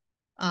growth,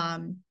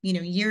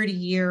 year to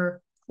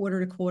year,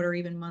 quarter to quarter,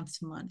 even month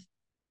to month.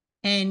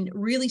 And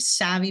really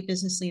savvy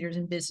business leaders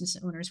and business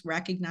owners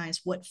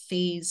recognize what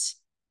phase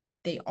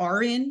they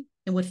are in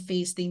and what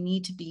phase they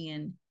need to be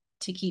in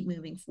to keep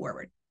moving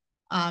forward.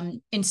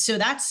 And so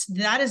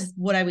that is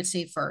what I would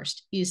say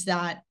first, is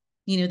that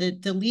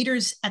the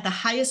leaders at the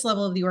highest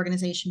level of the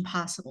organization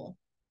possible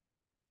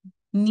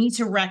need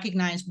to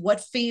recognize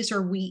what phase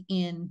are we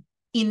in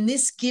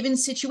this given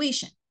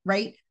situation,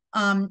 right?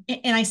 And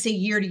I say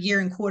year to year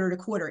and quarter to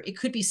quarter. It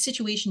could be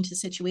situation to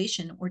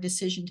situation or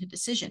decision to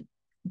decision,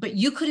 but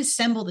you could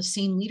assemble the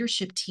same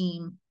leadership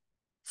team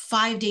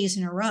 5 days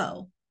in a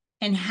row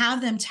and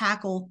have them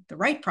tackle the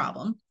right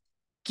problem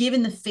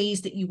given the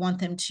phase that you want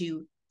them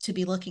to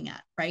be looking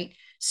at, right?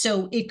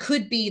 So it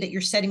could be that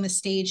you're setting the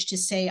stage to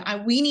say,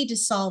 we need to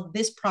solve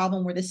this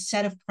problem or this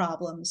set of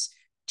problems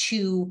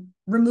to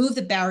remove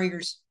the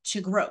barriers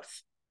to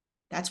growth.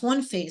 That's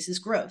one phase, is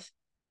growth.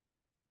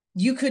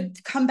 You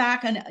could come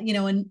back on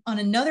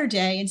another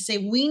day and say,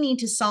 we need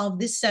to solve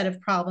this set of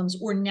problems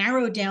or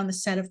narrow down the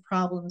set of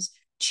problems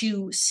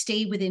to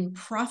stay within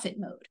profit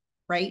mode,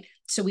 right?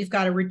 So we've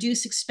got to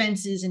reduce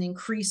expenses and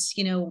increase,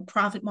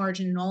 profit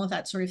margin and all of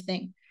that sort of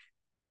thing.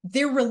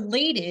 They're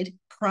related,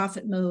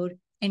 profit mode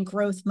and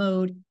growth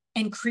mode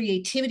and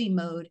creativity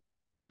mode,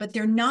 but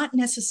they're not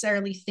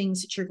necessarily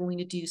things that you're going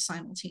to do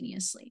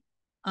simultaneously.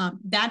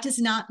 That does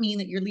not mean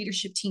that your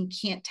leadership team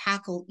can't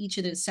tackle each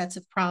of those sets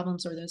of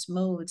problems or those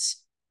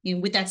modes,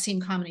 with that same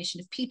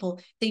combination of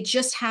people. They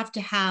just have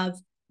to have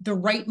the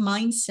right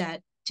mindset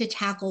to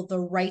tackle the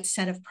right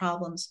set of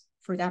problems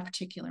for that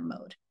particular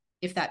mode,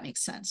 if that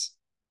makes sense.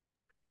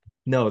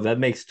 No, that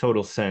makes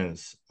total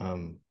sense.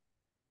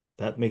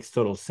 That makes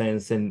total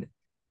sense. And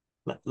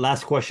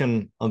last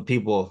question on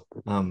people,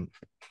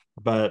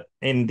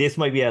 and this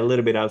might be a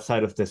little bit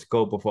outside of the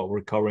scope of what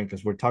we're covering,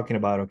 because we're talking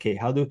about, okay,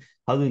 how do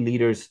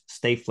leaders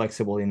stay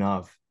flexible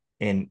enough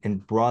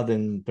and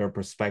broaden their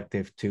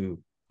perspective to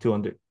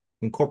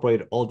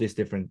incorporate all these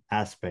different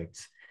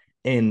aspects.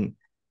 And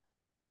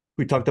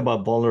we talked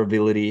about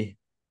vulnerability,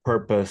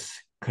 purpose,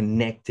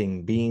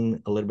 connecting,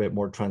 being a little bit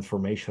more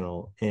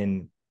transformational.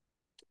 And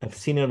I've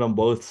seen it on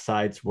both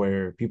sides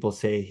where people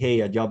say,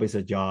 hey, a job is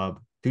a job,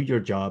 do your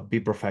job,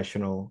 be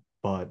professional,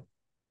 but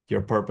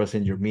your purpose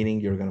and your meaning,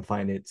 you're going to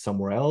find it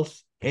somewhere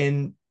else.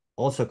 And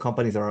also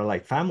companies that are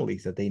like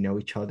families, that they know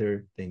each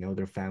other, they know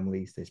their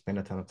families, they spend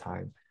a ton of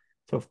time.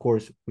 So of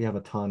course, we have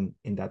a ton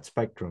in that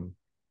spectrum.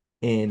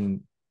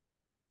 And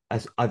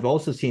as I've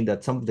also seen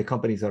that some of the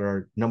companies that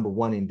are number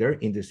one in their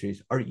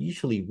industries are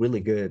usually really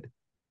good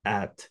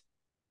at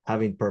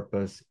having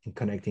purpose and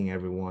connecting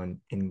everyone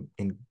and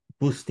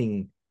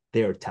boosting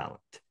their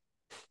talent.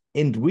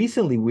 And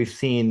recently we've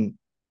seen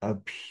a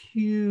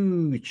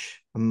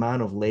huge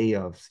amount of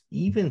layoffs,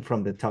 even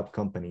from the top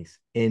companies.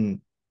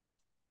 And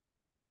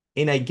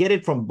I get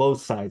it from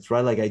both sides,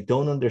 right? Like, I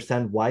don't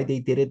understand why they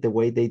did it the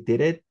way they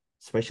did it,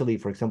 especially,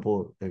 for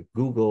example,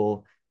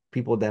 Google,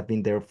 people that have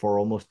been there for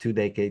almost 2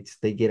 decades,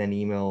 they get an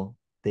email,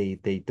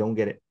 they don't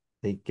get it,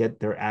 they get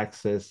their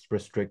access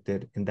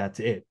restricted, and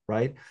that's it,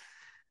 right?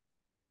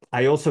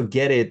 I also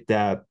get it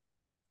that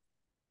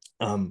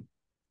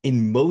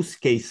in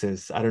most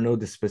cases, I don't know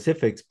the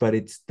specifics, but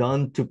it's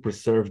done to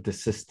preserve the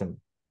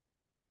system,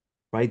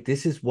 right?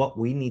 This is what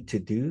we need to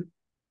do.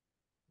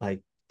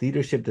 Like,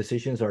 leadership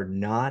decisions are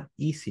not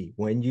easy.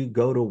 When you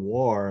go to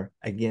war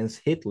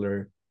against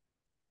Hitler,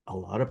 a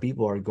lot of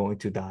people are going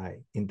to die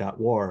in that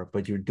war,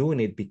 but you're doing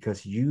it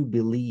because you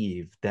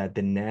believe that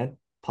the net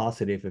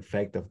positive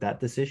effect of that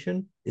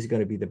decision is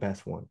going to be the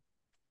best one.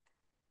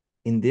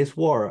 In this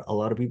war, a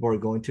lot of people are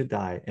going to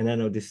die. And I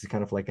know this is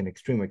kind of like an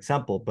extreme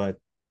example, but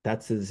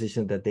that's the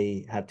decision that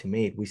they had to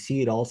make. We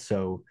see it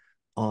also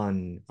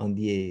on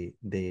the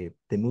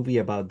movie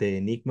about the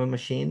Enigma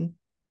machine,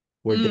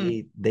 where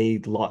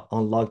they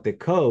unlock the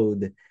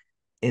code,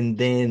 and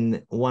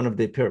then one of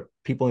the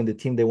people in the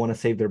team, they want to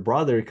save their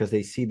brother because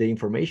they see the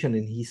information,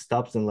 and he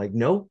stops them like,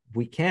 no,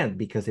 we can't,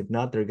 because if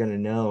not, they're going to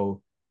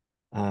know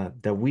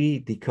that we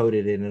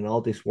decoded it, and all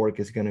this work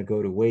is going to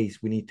go to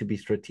waste. We need to be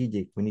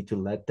strategic. We need to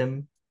let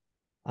them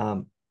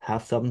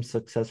have some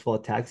successful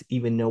attacks,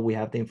 even though we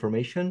have the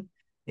information,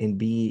 and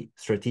be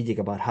strategic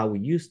about how we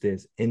use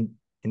this. And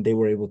they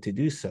were able to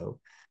do so.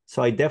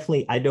 So I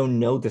don't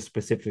know the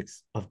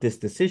specifics of this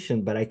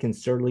decision, but I can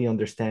certainly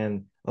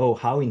understand,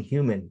 how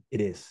inhuman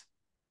it is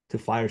to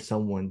fire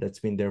someone that's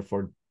been there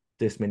for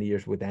this many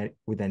years with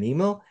an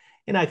email.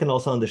 And I can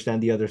also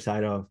understand the other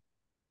side of,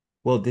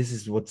 well, this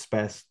is what's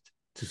best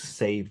to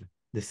save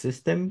the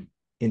system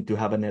and to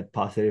have a net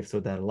positive so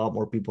that a lot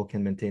more people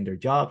can maintain their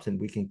jobs and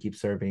we can keep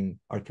serving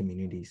our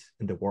communities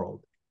in the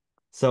world.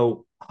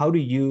 So how do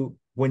you,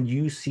 when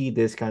you see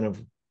this kind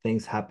of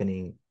things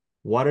happening,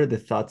 what are the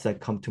thoughts that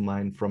come to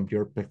mind from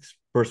your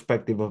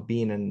perspective of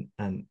being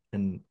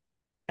an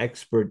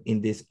expert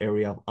in this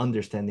area of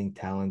understanding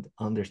talent,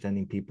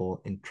 understanding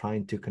people, and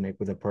trying to connect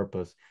with a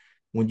purpose?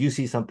 When you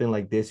see something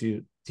like this,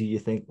 do you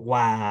think,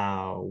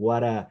 wow,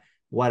 what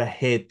a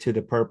hit to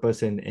the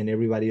purpose and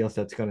everybody else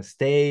that's gonna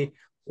stay?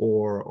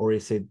 Or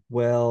is it,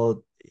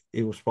 well,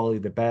 it was probably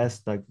the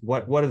best? Like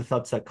what are the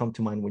thoughts that come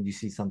to mind when you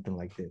see something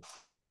like this?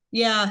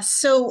 Yeah.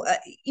 So,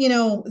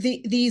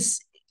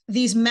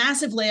 these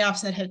massive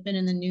layoffs that have been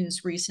in the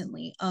news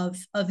recently of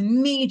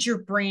major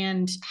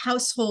brand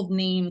household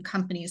name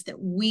companies that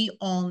we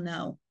all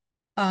know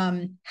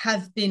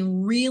have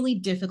been really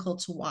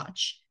difficult to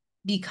watch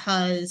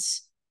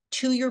because,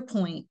 to your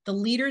point, the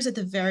leaders at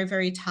the very,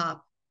 very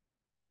top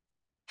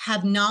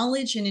have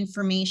knowledge and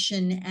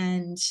information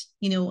and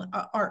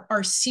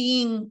are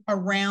seeing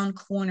around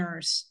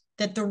corners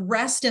that the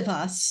rest of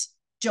us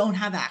don't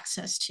have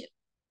access to,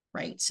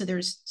 right? So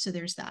there's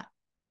that.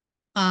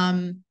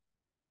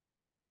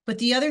 But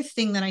the other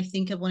thing that I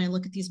think of when I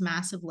look at these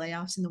massive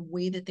layoffs and the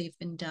way that they've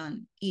been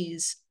done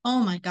is, oh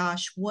my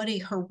gosh, what a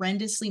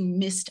horrendously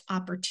missed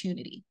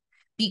opportunity.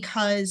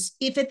 Because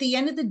if at the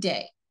end of the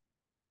day,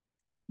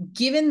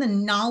 given the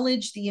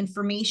knowledge, the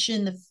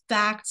information, the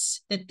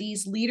facts that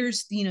these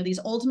leaders, these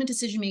ultimate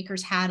decision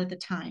makers had at the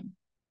time,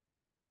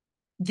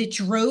 that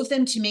drove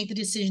them to make the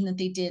decision that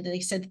they did, that they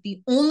said that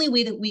the only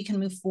way that we can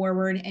move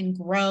forward and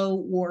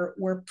grow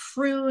or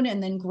prune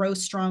and then grow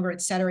stronger,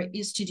 et cetera,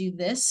 is to do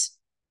this.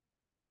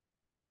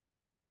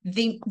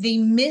 They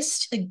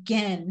missed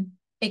again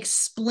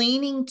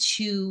explaining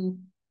to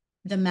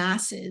the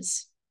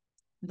masses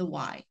the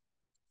why.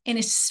 And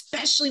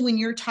especially when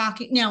you're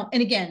talking now,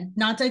 and again,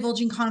 not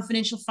divulging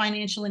confidential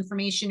financial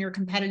information or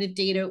competitive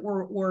data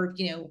or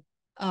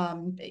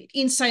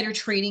insider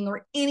trading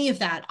or any of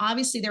that.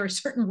 Obviously, there are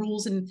certain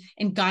rules and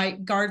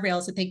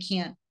guardrails that they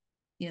can't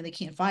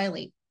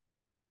violate.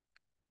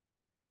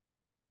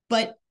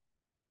 But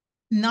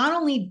not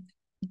only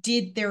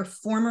did their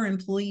former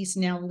employees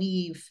now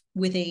leave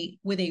with a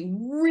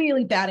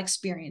really bad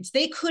experience,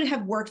 they could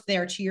have worked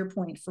there, to your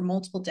point, for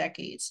multiple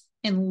decades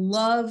and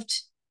loved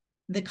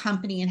the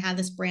company and had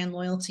this brand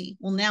loyalty.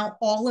 Well, now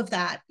all of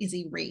that is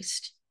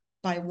erased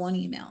by one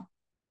email.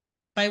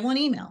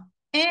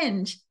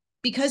 And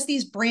because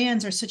these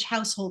brands are such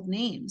household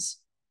names,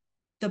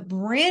 the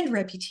brand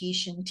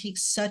reputation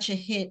takes such a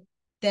hit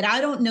that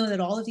I don't know that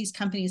all of these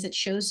companies that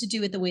chose to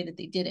do it the way that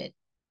they did it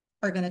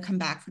are going to come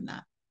back from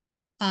that.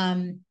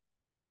 And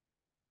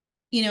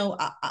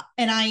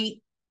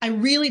I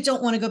really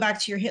don't want to go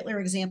back to your Hitler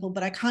example,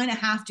 but I kind of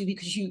have to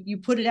because you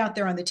put it out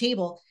there on the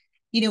table.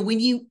 When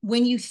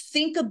you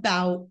think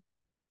about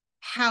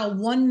how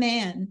one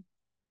man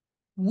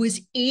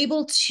was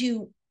able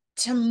to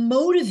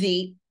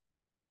motivate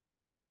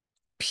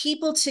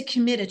people to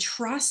commit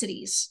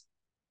atrocities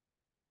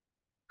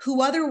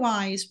who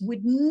otherwise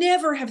would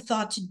never have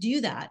thought to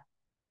do that,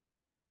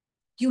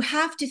 you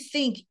have to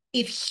think,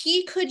 if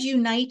he could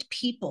unite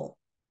people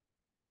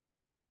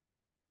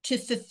to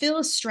fulfill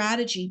a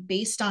strategy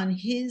based on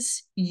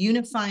his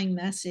unifying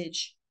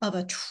message of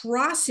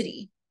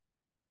atrocity,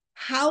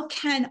 how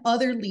can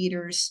other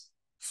leaders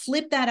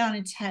flip that on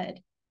its head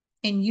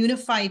and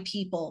unify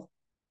people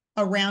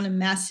around a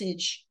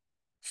message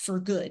for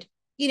good?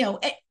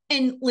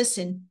 And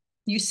listen,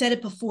 you said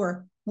it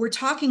before, we're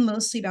talking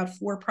mostly about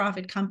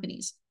for-profit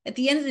companies. At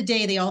the end of the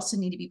day, they also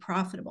need to be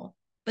profitable,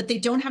 but they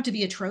don't have to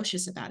be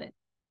atrocious about it.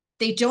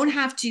 They don't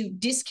have to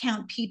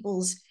discount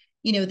people's,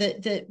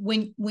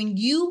 when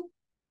you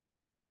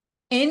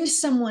end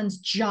someone's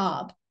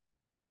job,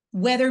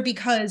 whether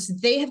because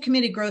they have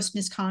committed gross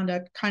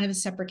misconduct, kind of a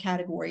separate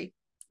category,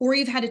 or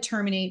you've had to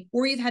terminate,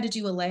 or you've had to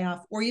do a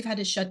layoff, or you've had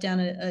to shut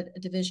down a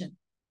division,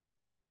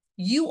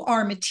 you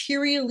are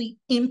materially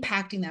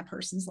impacting that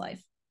person's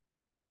life.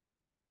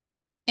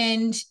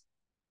 And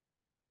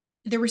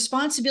the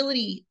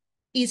responsibility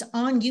is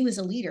on you as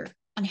a leader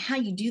on how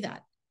you do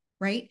that,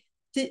 right?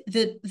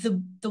 The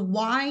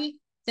why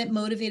that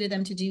motivated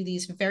them to do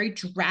these very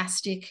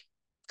drastic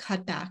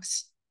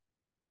cutbacks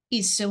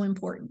is so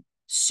important.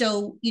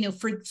 So,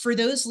 for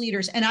those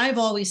leaders, and I've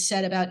always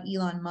said about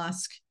Elon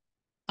Musk,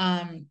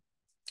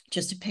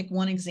 just to pick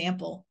one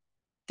example,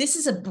 this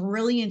is a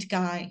brilliant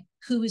guy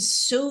who is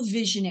so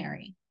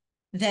visionary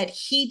that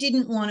he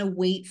didn't want to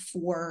wait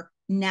for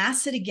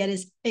NASA to get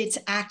its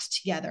act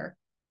together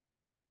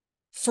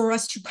for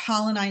us to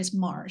colonize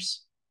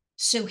Mars.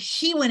 So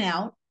he went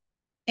out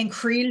and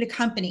created a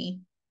company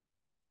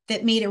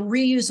that made a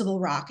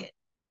reusable rocket.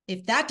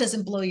 If that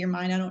doesn't blow your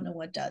mind, I don't know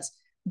what does.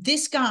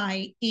 This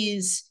guy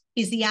is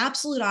the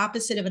absolute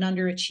opposite of an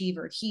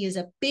underachiever. He is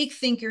a big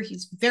thinker.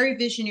 He's very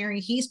visionary.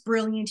 He's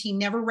brilliant. He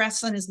never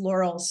rests on his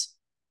laurels,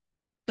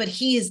 but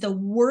he is the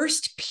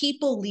worst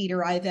people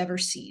leader I've ever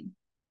seen.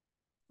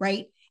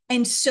 Right.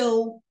 And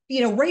so,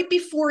 right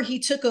before he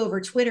took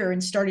over Twitter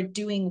and started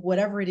doing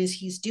whatever it is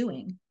he's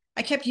doing,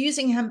 I kept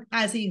using him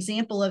as the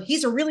example of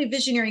he's a really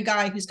visionary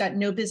guy who's got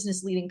no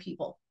business leading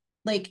people.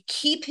 Like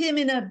keep him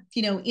in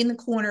in the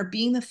corner,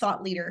 being the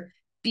thought leader,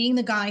 being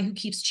the guy who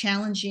keeps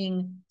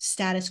challenging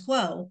status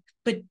quo,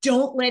 but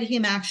don't let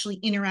him actually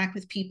interact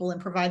with people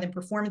and provide them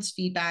performance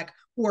feedback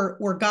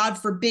or God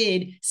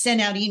forbid, send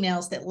out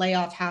emails that lay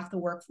off half the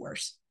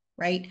workforce,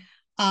 right?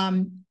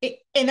 And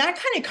that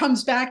kind of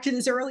comes back to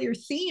this earlier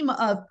theme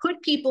of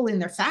put people in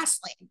their fast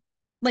lane,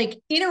 like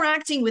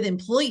interacting with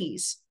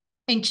employees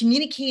and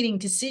communicating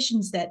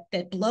decisions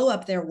that blow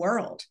up their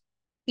world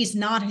is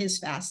not his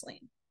fast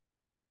lane.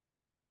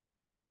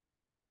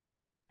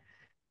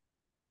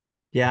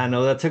 Yeah,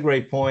 no, that's a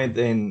great point.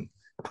 And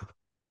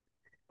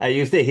I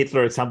use the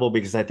Hitler example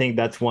because I think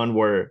that's one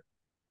where,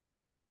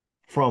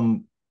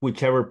 from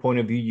whichever point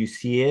of view you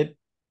see it,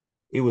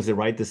 it was the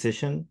right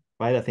decision,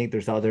 right? I think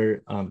there's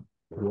other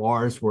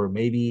wars where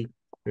maybe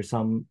there's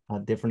some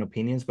different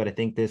opinions, but I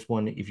think this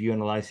one, if you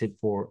analyze it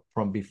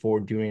from before,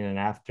 during, and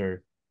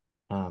after,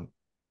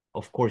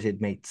 of course,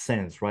 it made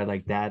sense, right?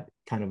 Like that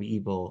kind of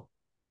evil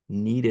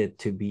needed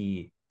to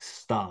be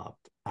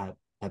stopped at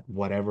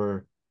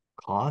whatever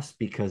cost,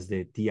 because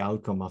the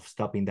outcome of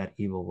stopping that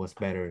evil was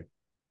better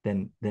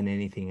than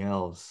anything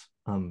else.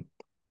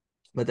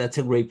 But that's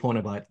a great point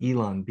about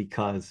Elon,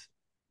 because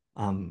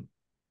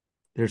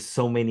there's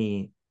so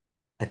many.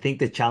 I think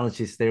the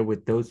challenge is there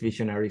with those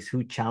visionaries.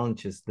 Who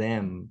challenges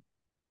them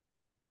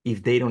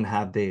if they don't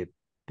have the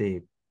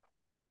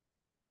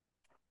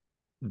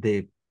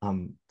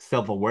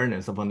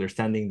self-awareness of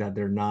understanding that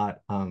they're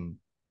not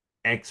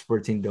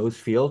experts in those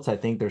fields? I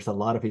think there's a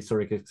lot of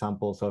historic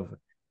examples of,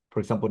 for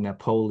example,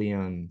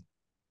 Napoleon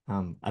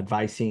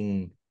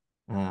advising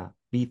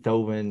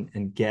Beethoven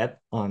and Goethe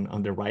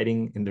on their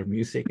writing and their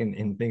music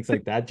and things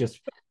like that, just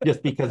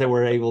because they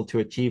were able to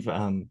achieve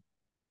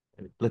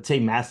let's say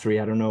mastery.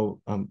 I don't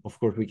know. Of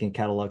course, we can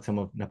catalog some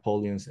of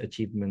Napoleon's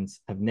achievements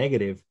as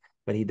negative,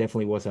 but he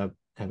definitely was a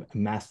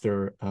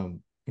master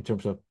in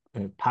terms of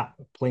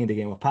playing the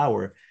game of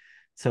power.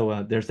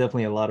 So there's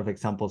definitely a lot of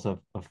examples of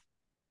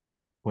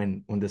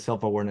when the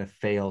self-awareness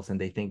fails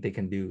and they think they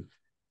can do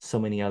so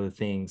many other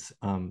things.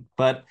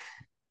 But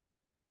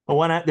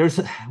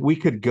we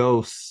could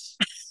go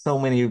so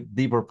many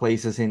deeper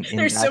places in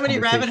There's that so many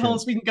rabbit conversation.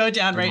 holes we can go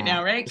down right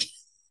now, right?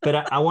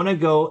 But I want to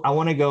go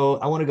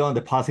on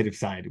the positive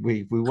side.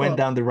 We went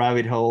down the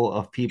rabbit hole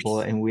of people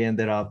and we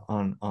ended up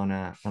on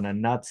a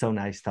not so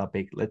nice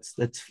topic.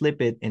 Let's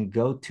flip it and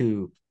go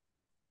to,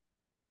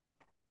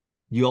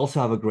 you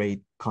also have a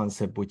great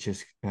concept, which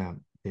is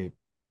the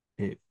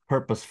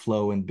purpose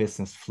flow and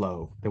business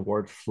flow. The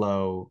word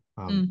flow,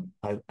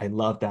 I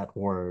love that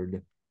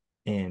word.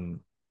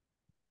 And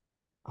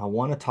I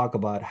want to talk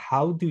about,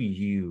 how do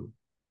you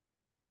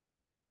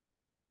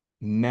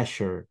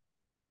measure,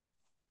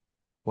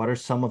 what are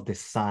some of the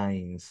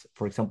signs?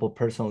 For example,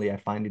 personally, I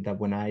find it that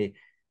when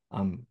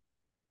and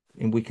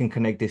we can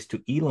connect this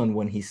to Elon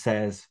when he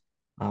says,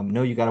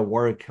 no, you got to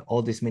work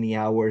all this many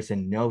hours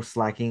and no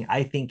slacking.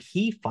 I think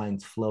he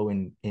finds flow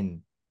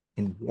in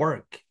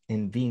work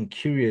and being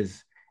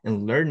curious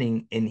and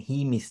learning, and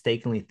he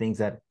mistakenly thinks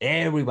that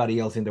everybody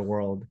else in the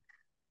world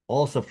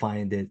also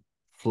find it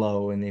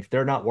flow. And if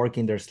they're not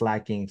working, they're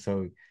slacking.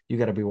 So you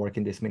got to be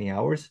working this many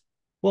hours.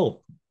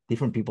 Well,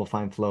 different people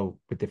find flow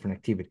with different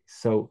activities.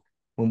 So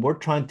when we're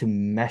trying to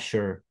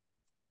measure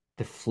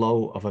the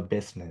flow of a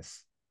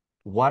business,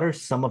 what are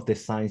some of the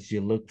signs you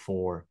look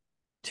for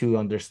to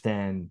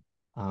understand,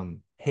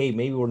 hey,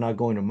 maybe we're not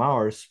going to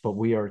Mars, but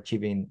we are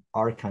achieving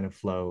our kind of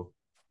flow?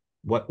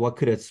 What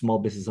could a small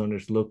business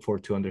owners look for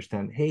to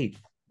understand, hey,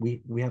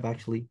 we have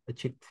actually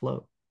achieved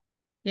flow?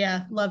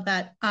 Yeah, love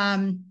that.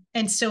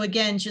 And so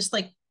again, just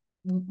like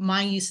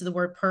my use of the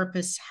word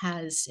purpose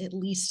has at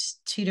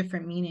least two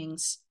different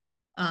meanings.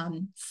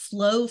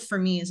 Flow for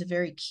me is a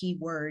very key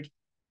word.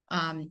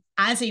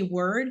 As a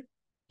word,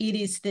 it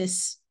is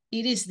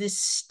this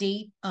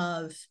state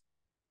of,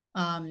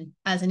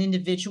 as an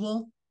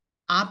individual,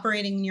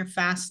 operating in your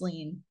fast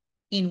lane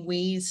in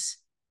ways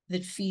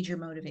that feed your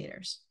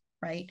motivators,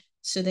 right?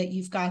 So that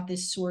you've got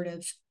this sort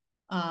of,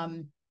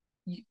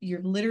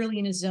 you're literally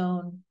in a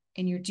zone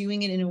and you're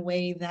doing it in a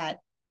way that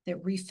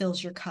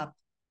refills your cup,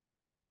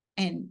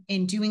 and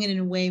doing it in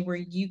a way where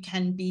you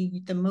can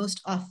be the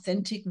most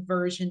authentic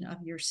version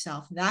of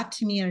yourself. That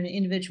to me on an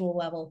individual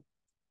level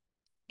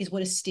is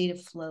what a state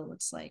of flow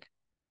looks like.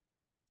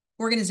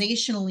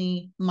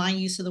 Organizationally, my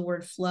use of the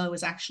word flow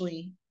is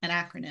actually an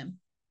acronym.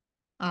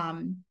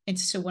 And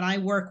so when I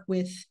work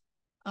with,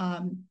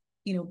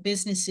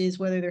 businesses,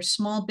 whether they're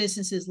small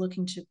businesses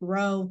looking to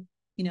grow,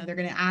 they're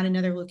going to add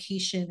another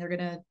location, they're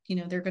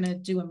going to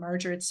do a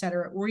merger, et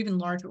cetera, or even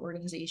larger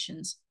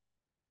organizations.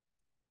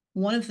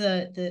 One of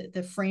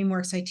the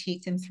frameworks I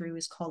take them through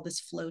is called this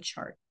flow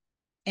chart.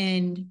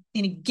 And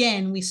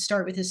again, we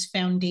start with this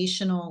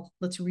foundational,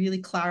 let's really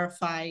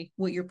clarify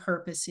what your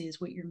purpose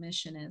is, what your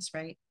mission is,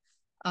 right?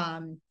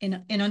 And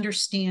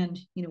understand,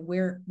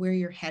 where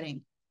you're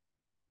heading.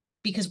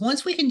 Because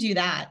once we can do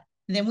that,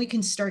 then we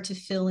can start to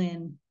fill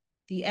in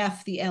the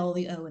F, the L,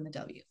 the O, and the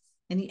W.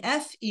 And the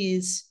F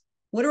is,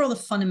 what are all the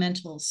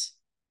fundamentals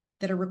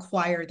that are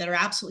required, that are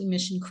absolutely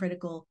mission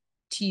critical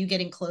to you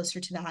getting closer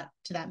to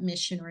that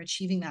mission or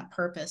achieving that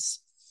purpose?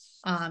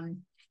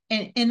 And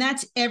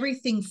that's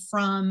everything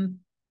from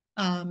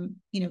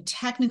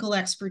technical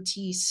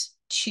expertise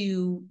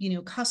to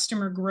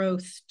customer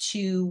growth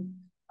to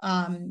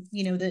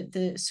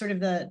the sort of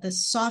the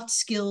soft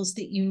skills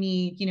that you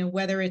need,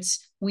 whether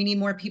it's we need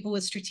more people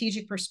with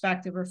strategic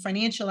perspective or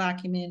financial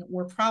acumen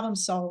or problem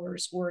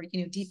solvers or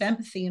deep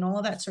empathy and all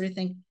of that sort of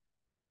thing,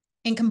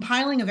 and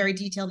compiling a very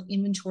detailed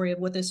inventory of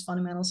what those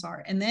fundamentals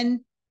are, and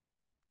then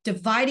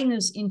dividing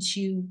those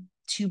into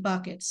two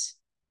buckets.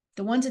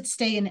 The ones that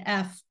stay in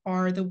F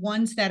are the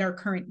ones that are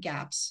current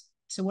gaps.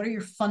 So what are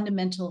your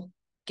fundamental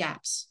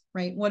gaps,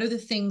 right? What are the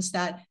things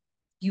that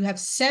you have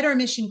said are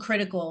mission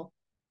critical,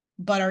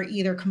 but are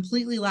either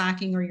completely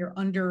lacking or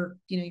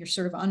you're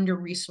sort of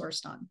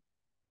under-resourced on?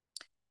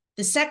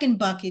 The second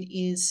bucket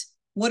is,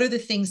 what are the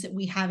things that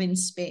we have in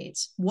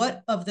spades?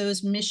 What of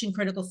those mission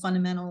critical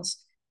fundamentals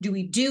do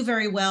we do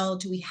very well?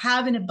 Do we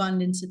have in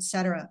abundance, et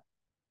cetera?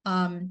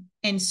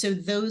 And so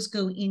those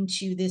go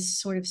into this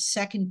sort of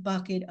second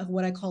bucket of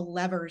what I call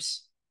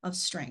levers of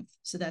strength.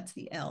 So that's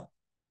the L.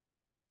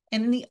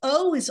 And then the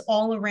O is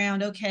all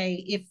around,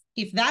 okay,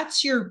 if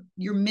that's your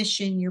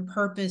mission, your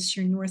purpose,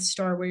 your North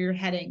Star, where you're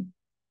heading,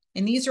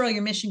 and these are all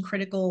your mission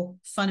critical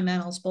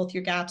fundamentals, both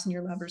your gaps and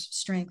your levers of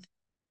strength,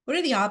 what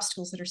are the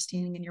obstacles that are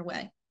standing in your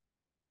way?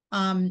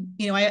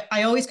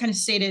 I always kind of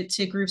say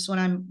to groups when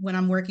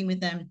I'm working with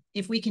them,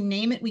 if we can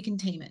name it, we can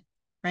tame it,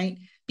 right?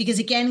 Because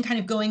again, kind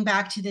of going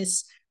back to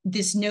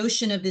this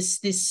notion of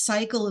this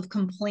cycle of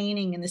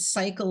complaining and this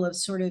cycle of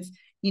sort of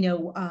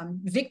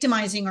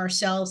victimizing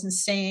ourselves and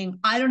saying,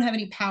 I don't have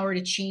any power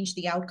to change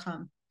the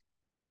outcome.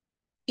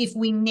 If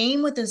we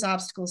name what those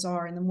obstacles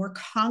are, and the more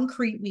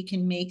concrete we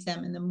can make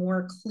them and the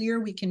more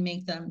clear we can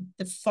make them,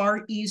 the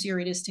far easier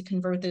it is to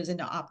convert those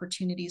into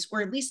opportunities,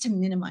 or at least to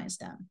minimize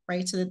them,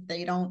 right? So that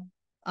they don't,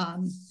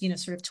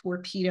 sort of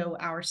torpedo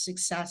our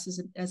success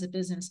as a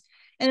business.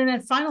 And then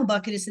that final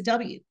bucket is the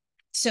W.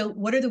 So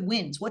what are the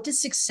wins? What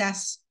does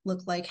success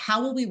look like?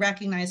 How will we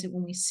recognize it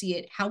when we see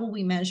it? How will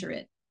we measure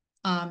it?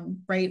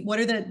 Right? What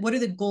are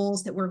the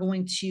goals that we're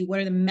going to, what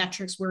are the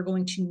metrics we're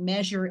going to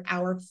measure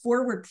our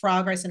forward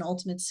progress and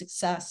ultimate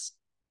success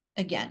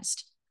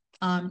against?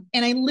 And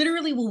I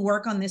literally will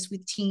work on this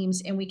with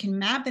teams, and we can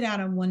map it out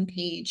on one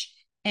page.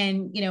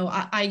 And,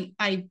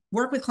 I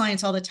work with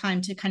clients all the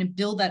time to kind of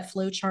build that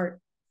flow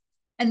chart,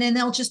 and then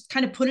they'll just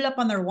kind of put it up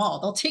on their wall.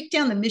 They'll take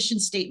down the mission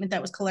statement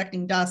that was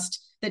collecting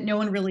dust that no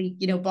one really,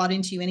 bought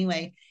into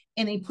anyway.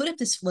 And they put up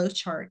this flow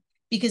chart,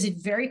 because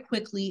it very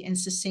quickly and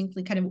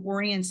succinctly kind of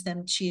orients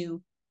them to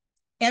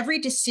every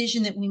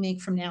decision that we make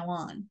from now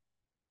on.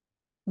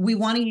 We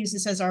want to use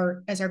this as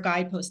our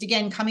guidepost.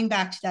 Again, coming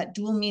back to that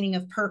dual meaning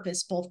of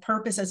purpose, both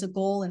purpose as a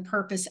goal and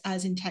purpose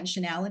as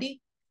intentionality.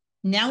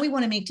 Now we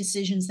want to make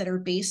decisions that are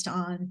based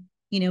on,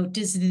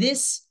 does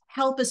this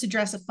help us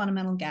address a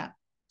fundamental gap?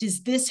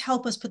 Does this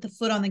help us put the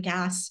foot on the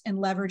gas and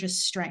leverage a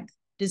strength?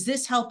 Does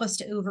this help us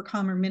to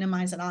overcome or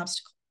minimize an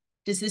obstacle?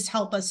 Does this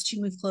help us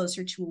to move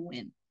closer to a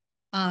win?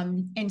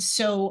 And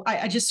so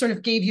I just sort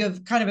of gave you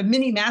kind of a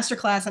mini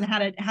masterclass on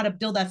how to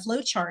build that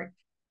flow chart.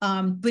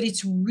 But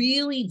it's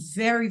really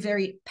very,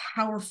 very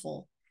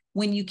powerful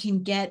when you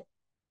can get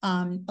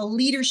a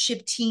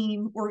leadership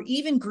team or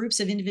even groups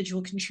of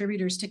individual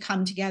contributors to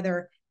come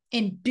together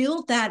and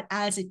build that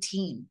as a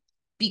team.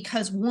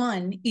 Because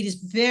one, it is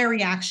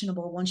very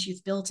actionable once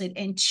you've built it.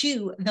 And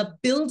two, the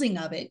building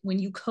of it, when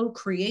you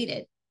co-create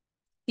it,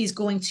 is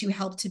going to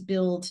help to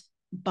build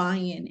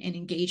buy-in and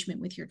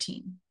engagement with your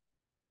team.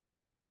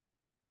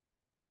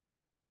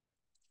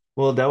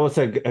 Well, that was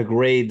a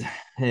great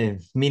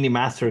mini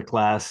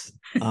masterclass.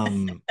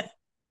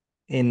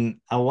 And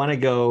I want to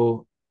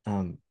go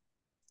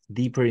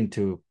deeper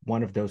into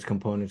one of those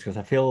components, because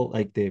I feel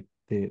like the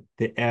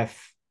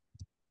F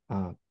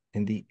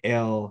and the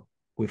L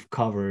we've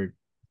covered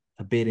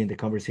a bit in the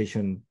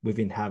conversation we've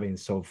been having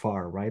so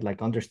far, right?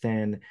 Like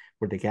understand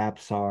where the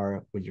gaps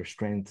are, where your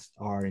strengths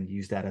are, and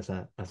use that as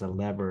a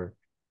lever.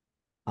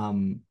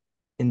 And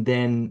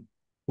then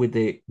with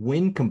the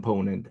win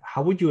component,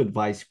 how would you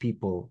advise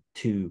people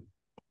to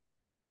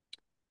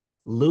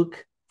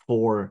look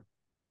for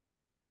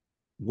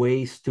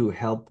ways to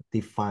help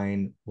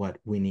define what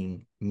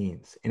winning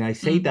means? And I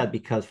say that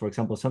because, for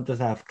example,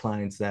 sometimes I have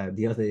clients that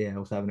the other day I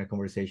was having a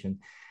conversation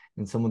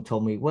and someone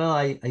told me, well,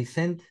 I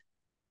sent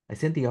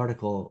the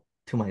article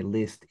to my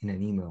list in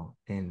an email,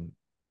 and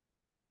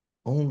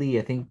only,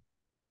 I think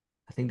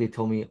they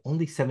told me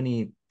only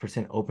 70%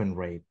 open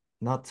rate.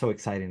 Not so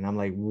exciting. I'm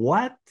like,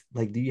 what?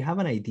 Like, do you have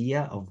an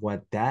idea of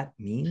what that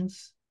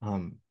means?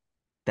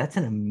 That's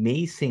an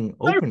amazing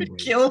open rate.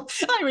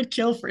 I would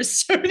kill for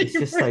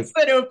 70%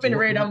 like, open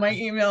rate on my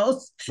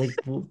emails. Like,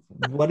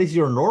 what is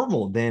your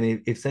normal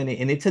then? If any,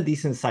 and it's a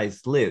decent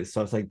sized list.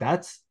 So I was like,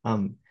 that's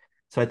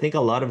so I think a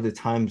lot of the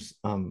times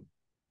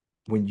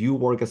when you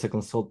work as a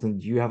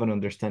consultant, you have an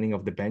understanding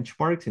of the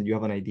benchmarks and you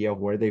have an idea of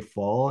where they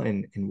fall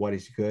and what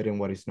is good and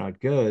what is not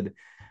good.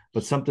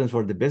 But sometimes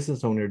for the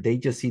business owner, they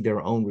just see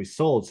their own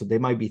results. So they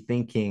might be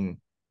thinking,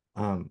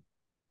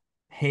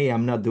 hey,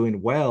 I'm not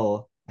doing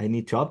well. I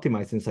need to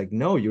optimize. And it's like,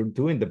 no, you're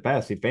doing the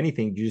best. If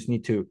anything, you just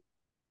need to,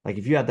 like,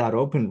 if you had that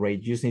open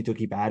rate, you just need to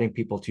keep adding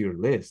people to your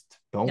list.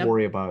 Don't Yep.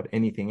 worry about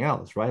anything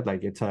else, right?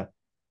 Like it's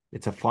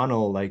a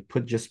funnel, like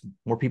put just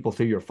more people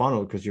through your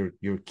funnel because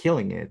you're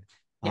killing it.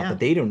 Yeah. But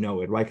they don't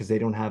know it, right? Because they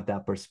don't have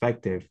that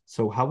perspective.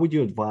 So how would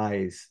you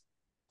advise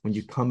when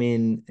you come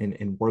in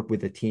and work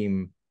with a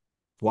team?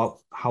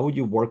 How would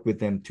you work with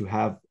them to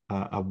have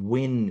a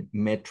win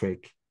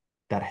metric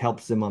that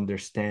helps them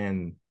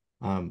understand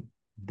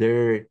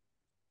their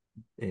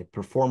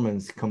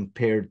performance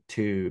compared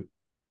to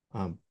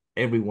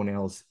everyone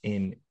else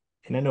in,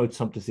 and I know it's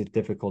sometimes it's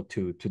difficult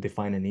to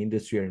define an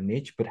industry or a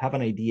niche, but have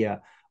an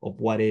idea of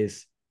what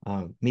is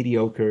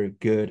mediocre,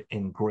 good,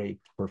 and great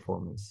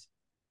performance.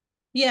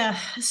 Yeah.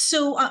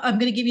 So I'm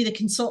going to give you the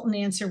consultant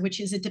answer, which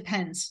is it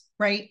depends,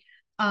 right?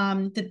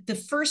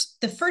 The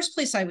first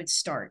place I would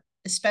start,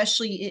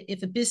 especially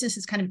if a business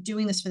is kind of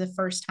doing this for the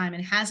first time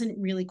and hasn't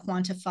really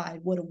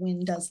quantified what a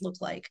win does look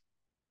like,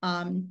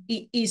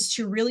 is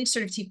to really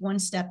sort of take one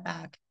step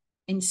back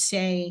and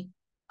say,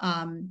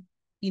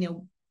 you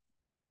know,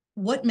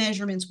 what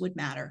measurements would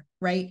matter,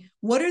 right?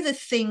 What are the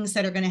things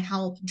that are going to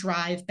help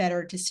drive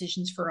better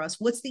decisions for us?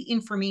 What's the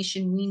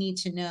information we need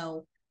to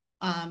know,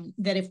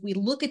 that if we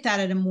look at that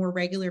at a more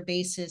regular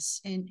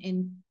basis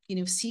and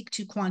seek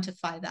to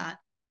quantify that,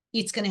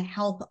 it's going to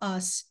help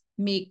us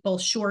make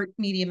both short,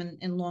 medium,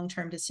 and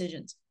long-term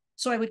decisions.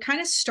 So I would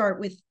kind of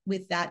start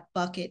with that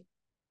bucket.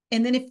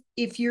 And then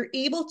if you're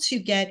able to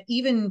get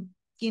even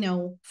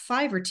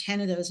 5 or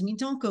 10 of those, I mean,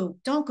 don't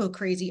go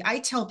crazy. I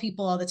tell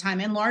people all the time,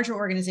 and larger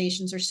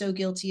organizations are so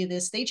guilty of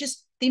this.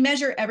 They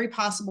measure every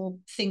possible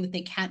thing that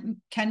they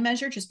can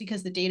measure just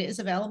because the data is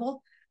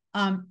available.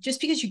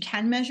 Just because you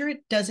can measure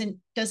it doesn't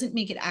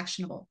make it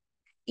actionable.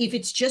 If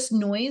it's just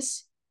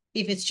noise,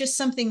 if it's just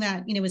something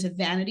that is a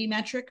vanity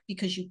metric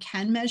because you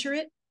can measure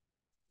it,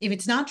 if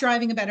it's not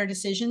driving a better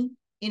decision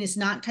and it's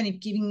not kind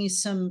of giving you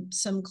some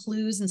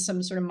clues and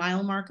some sort of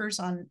mile markers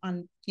on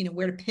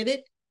where to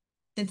pivot,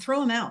 then throw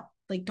them out.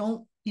 Like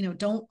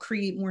don't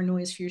create more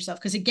noise for yourself.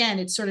 Because again,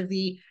 it's sort of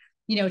the,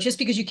 just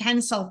because you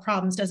can solve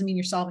problems doesn't mean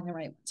you're solving the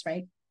right ones,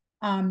 right?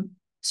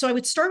 So I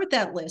would start with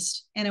that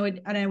list, and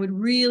I would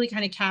really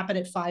kind of cap it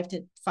at 5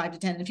 to 10.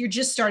 And if you're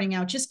just starting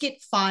out, just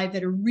get 5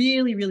 that are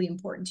really, really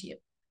important to you.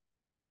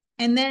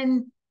 And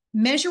then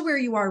measure where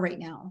you are right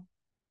now,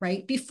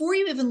 right? Before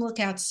you even look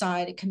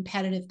outside at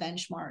competitive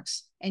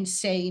benchmarks and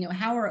say,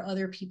 how are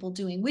other people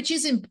doing, which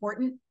is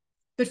important.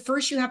 But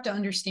first you have to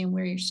understand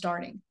where you're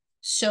starting.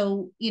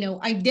 So,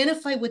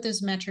 identify what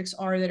those metrics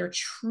are that are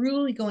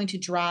truly going to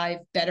drive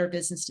better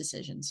business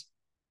decisions.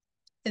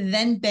 And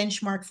then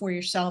benchmark for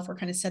yourself, or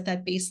kind of set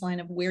that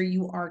baseline of where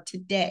you are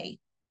today.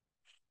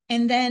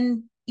 And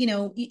then,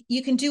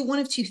 you can do one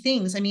of two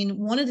things. I mean,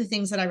 one of the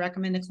things that I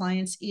recommend to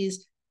clients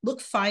is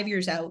look 5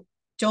 years out.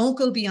 Don't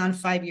go beyond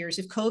 5 years.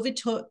 If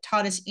COVID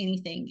taught us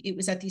anything, it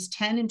was that these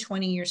 10 and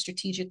 20-year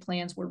strategic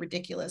plans were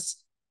ridiculous.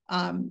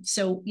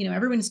 So,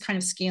 everyone's kind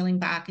of scaling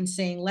back and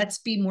saying, let's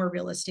be more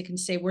realistic and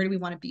say, where do we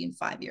want to be in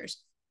 5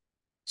 years?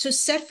 So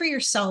set for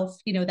yourself,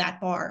 that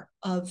bar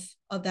of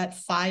that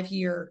 5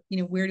 year,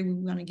 where do we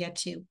want to get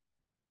to?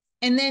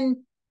 And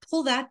then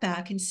pull that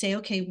back and say,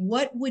 okay,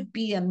 what would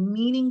be a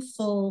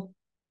meaningful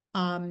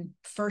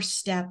first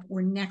step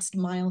or next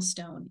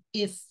milestone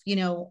if,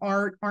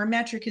 our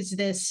metric is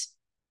this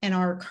and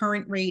our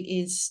current rate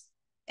is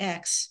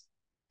X?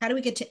 How do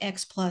we get to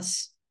X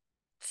plus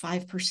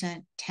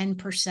 5%,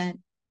 10%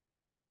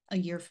 a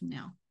year from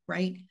now,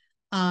 right?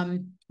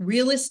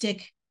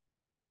 Realistic,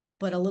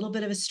 but a little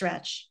bit of a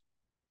stretch,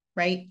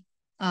 right?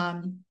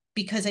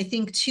 Because I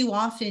think too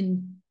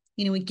often,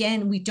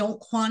 again, we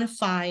don't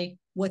quantify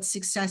what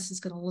success is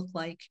going to look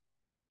like.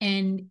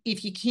 And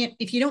if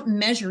you don't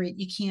measure it,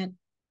 you can't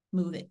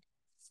move it.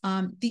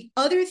 The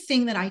other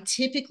thing that I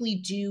typically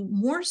do,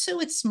 more so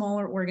with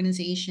smaller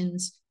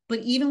organizations,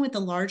 but even with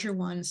the larger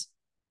ones,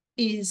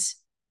 is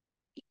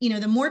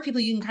the more people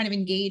you can kind of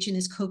engage in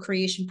this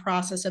co-creation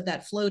process of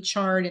that flow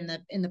chart and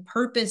the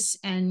purpose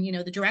and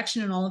the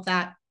direction and all of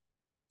that,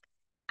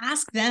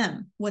 ask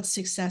them what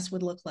success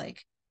would look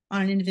like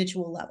on an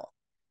individual level.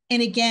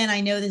 And again,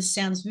 I know this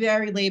sounds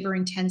very labor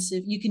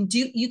intensive. You can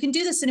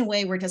do this in a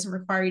way where it doesn't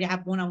require you to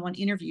have one-on-one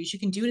interviews. You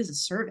can do it as a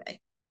survey,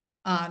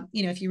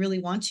 if you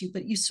really want to,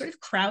 but you sort of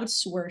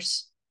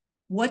crowdsource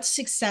what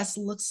success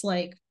looks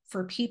like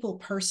for people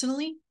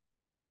personally.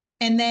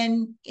 And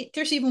then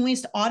there's even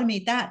ways to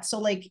automate that.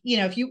 So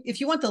if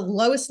you want the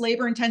lowest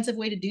labor intensive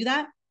way to do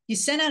that, you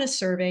send out a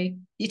survey,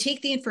 you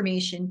take the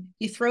information,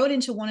 you throw it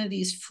into one of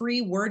these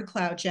free word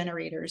cloud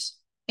generators,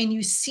 and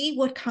you see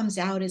what comes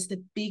out as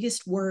the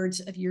biggest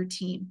words of your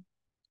team.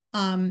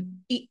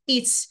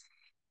 It's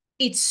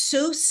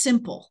so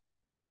simple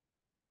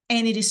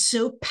and it is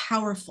so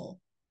powerful,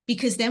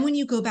 because then when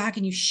you go back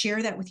and you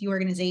share that with the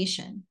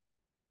organization,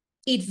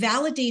 it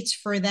validates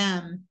for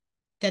them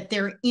that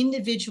their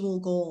individual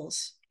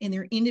goals and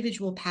their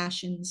individual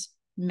passions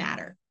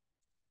matter.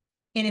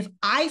 And if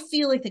I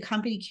feel like the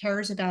company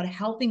cares about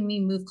helping me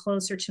move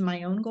closer to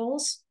my own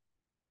goals,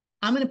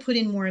 I'm going to put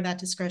in more of that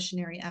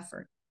discretionary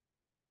effort,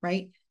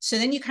 right? So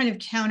then you kind of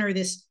counter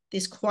this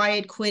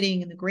quiet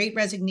quitting and the great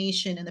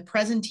resignation and the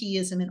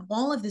presenteeism and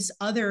all of this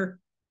other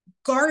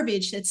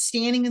garbage that's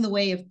standing in the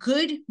way of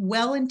good,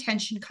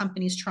 well-intentioned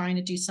companies trying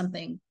to do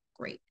something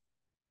great.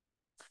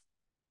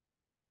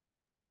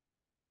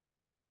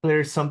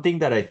 There's something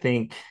that I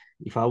think,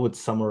 if I would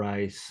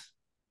summarize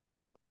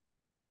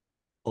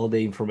all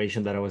the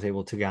information that I was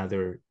able to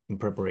gather in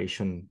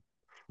preparation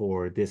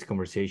for this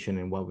conversation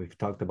and what we've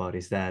talked about,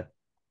 is that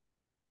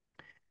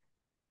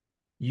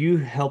you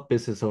help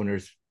business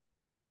owners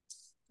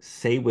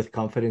say with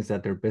confidence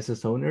that they're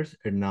business owners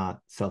and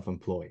not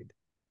self-employed.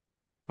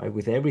 Right?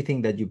 With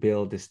everything that you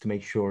build is to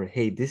make sure,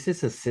 hey, this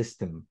is a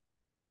system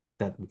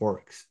that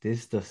works.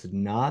 This does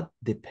not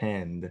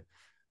depend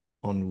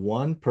on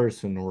one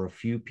person or a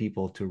few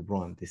people to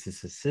run. This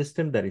is a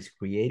system that is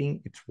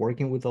creating, it's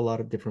working with a lot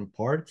of different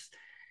parts.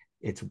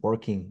 It's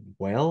working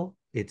well,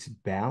 it's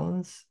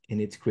balanced, and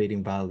it's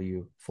creating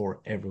value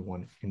for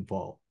everyone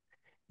involved.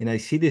 And I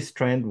see this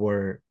trend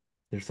where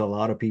there's a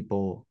lot of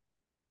people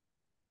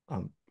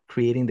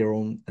creating their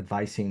own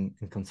advising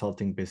and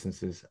consulting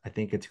businesses. I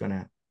think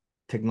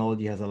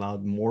technology has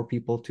allowed more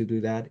people to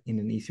do that in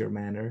an easier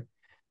manner.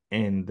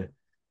 And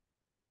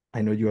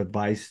I know you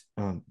advise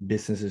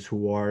businesses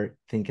who are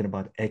thinking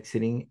about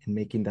exiting and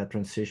making that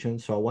transition.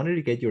 So I wanted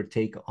to get your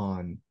take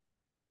on,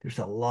 there's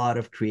a lot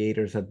of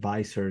creators,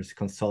 advisors,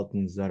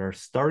 consultants that are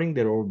starting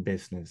their own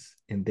business,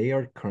 and they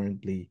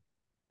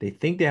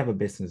think they have a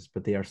business,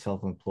 but they are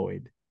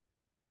self-employed.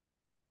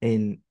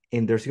 And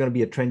there's going to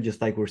be a trend,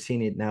 just like we're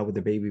seeing it now with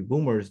the baby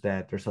boomers,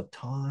 that there's a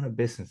ton of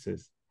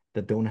businesses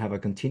that don't have a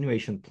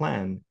continuation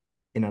plan.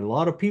 And a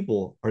lot of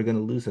people are going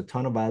to lose a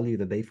ton of value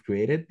that they've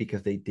created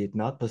because they did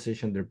not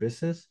position their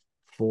business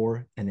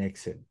for an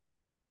exit.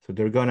 So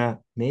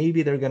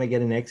maybe they're going to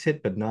get an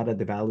exit, but not at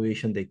the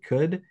valuation they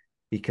could,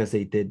 because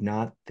they did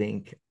not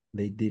think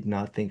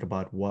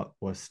about what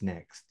was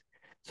next.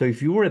 So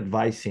if you were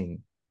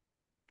advising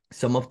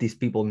some of these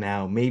people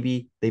now,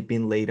 maybe they've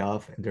been laid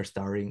off and they're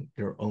starting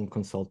their own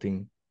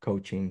consulting,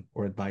 coaching,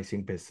 or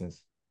advising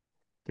business.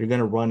 They're going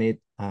to run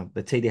it.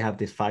 Let's say they have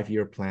this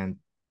 5-year plan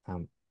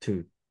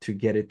to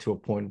get it to a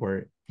point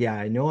where, yeah,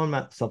 I know I'm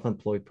a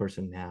self-employed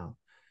person now,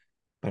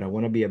 but I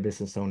want to be a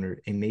business owner,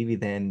 and maybe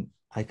then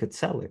I could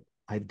sell it.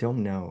 I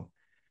don't know.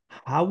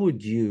 How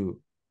would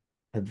you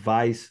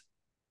advise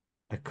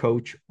a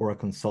coach or a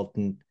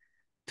consultant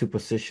to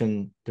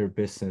position their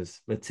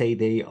business? Let's say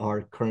they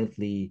are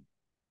currently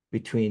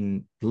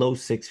between low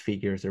 6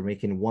 figures, they're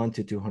making 1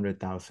 to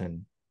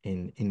 200,000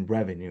 in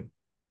revenue.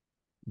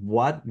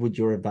 What would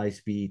your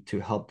advice be to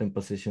help them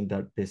position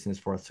that business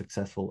for a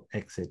successful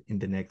exit in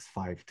the next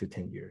 5 to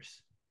 10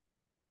 years?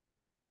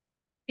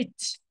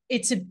 It's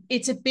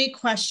a big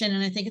question,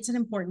 and I think it's an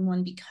important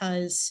one,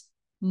 because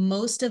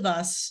most of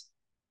us,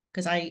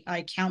 because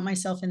I count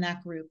myself in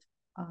that group,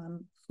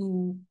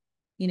 who,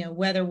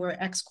 whether we're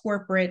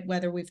ex-corporate,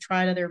 whether we've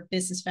tried other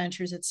business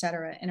ventures, et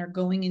cetera, and are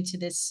going into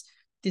this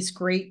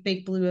great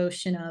big blue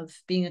ocean of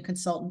being a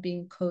consultant,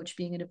 being a coach,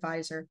 being an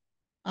advisor.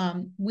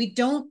 We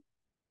don't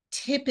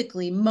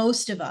typically,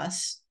 most of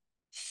us,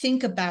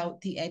 think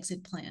about the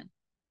exit plan.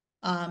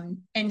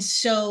 And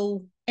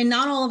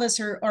not all of us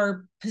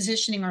are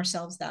positioning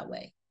ourselves that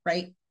way,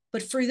 right?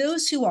 But for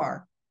those who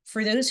are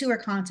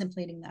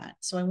contemplating that,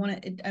 so I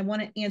want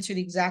to answer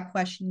the exact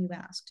question you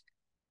asked.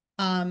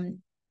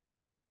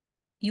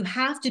 You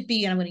have to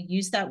be, and I'm going to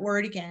use that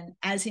word again,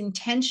 as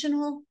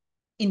intentional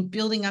in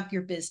building up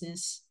your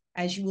business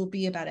as you will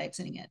be about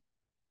exiting it.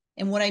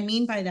 And what I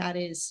mean by that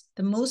is,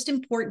 the most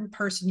important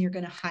person you're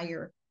going to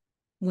hire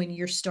when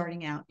you're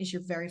starting out is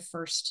your very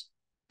first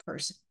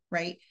person,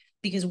 right?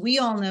 Because we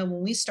all know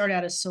when we start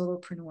out as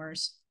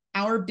solopreneurs,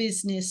 our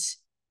business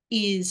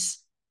is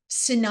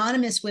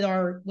synonymous with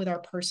our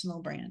personal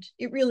brand.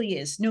 It really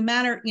is. No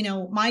matter,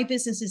 my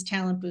business is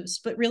Talent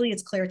Boost, but really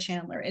it's Claire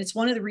Chandler. And it's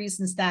one of the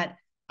reasons that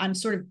I'm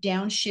sort of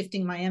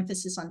downshifting my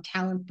emphasis on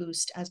Talent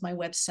Boost as my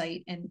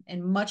website,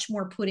 and much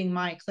more putting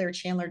my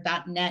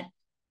clairechandler.net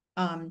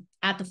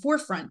at the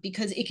forefront,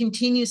 because it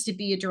continues to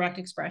be a direct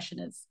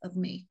expression of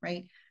me,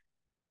 right?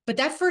 But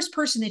that first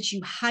person that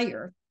you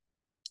hire,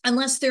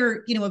 unless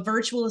they're, a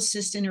virtual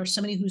assistant or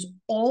somebody who's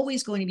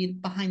always going to be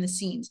behind the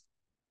scenes,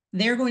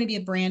 they're going to be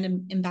a brand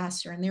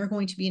ambassador, and they're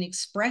going to be an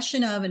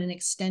expression of and an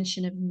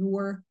extension of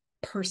your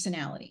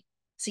personality.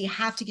 So you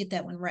have to get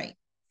that one right.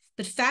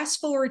 But fast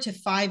forward to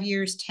 5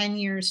 years, 10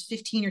 years,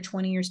 15 or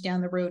 20 years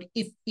down the road,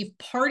 if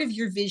part of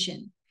your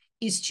vision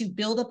is to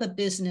build up a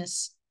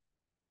business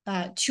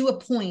to a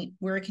point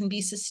where it can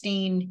be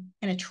sustained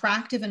and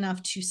attractive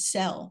enough to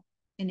sell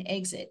and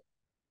exit,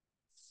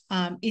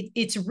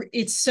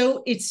 it's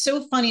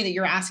so funny that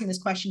you're asking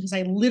this question, because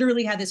I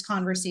literally had this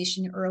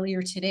conversation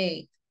earlier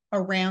today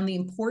around the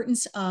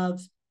importance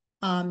of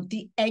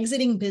the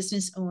exiting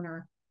business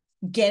owner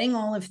getting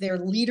all of their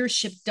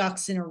leadership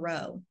ducks in a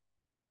row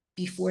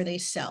before they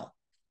sell.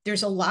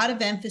 There's a lot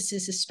of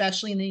emphasis,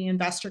 especially in the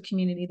investor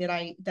community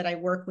that I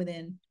work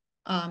within,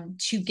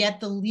 to get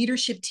the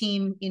leadership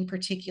team in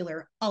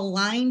particular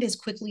aligned as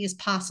quickly as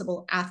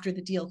possible after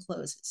the deal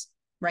closes,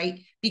 right?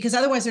 Because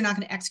otherwise they're not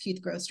going to execute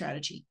the growth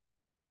strategy.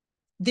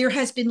 There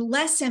has been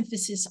less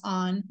emphasis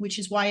on, which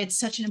is why it's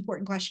such an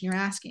important question you're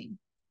asking,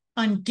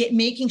 on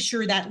making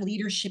sure that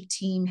leadership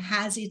team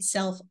has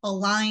itself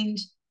aligned,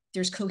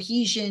 there's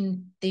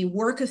cohesion, they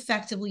work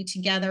effectively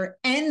together,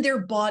 and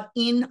they're bought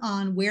in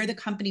on where the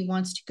company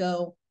wants to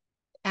go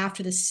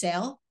after the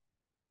sale.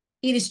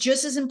 It is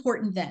just as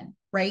important then,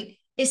 right?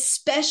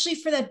 Especially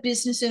for that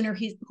business owner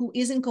who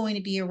isn't going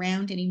to be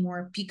around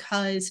anymore,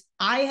 because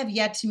I have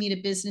yet to meet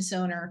a business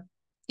owner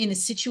in a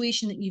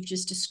situation that you've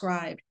just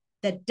described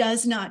that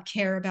does not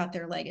care about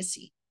their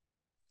legacy.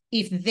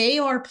 If they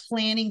are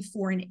planning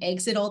for an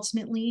exit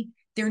ultimately,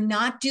 they're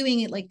not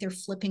doing it like they're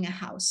flipping a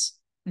house.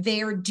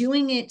 They are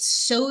doing it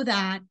so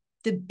that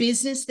the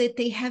business that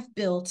they have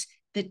built,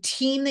 the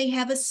team they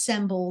have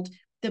assembled,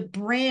 the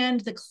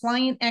brand, the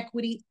client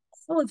equity,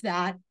 all of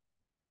that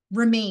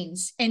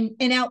remains and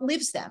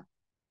outlives them.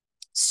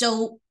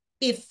 So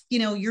if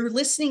you're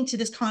listening to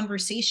this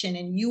conversation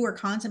and you are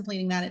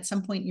contemplating that at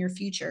some point in your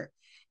future,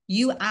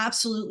 you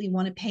absolutely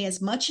want to pay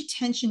as much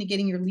attention to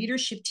getting your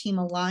leadership team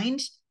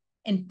aligned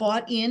and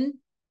bought in,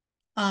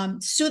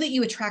 so that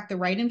you attract the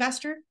right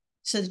investor,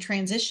 so the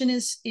transition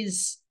is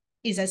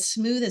as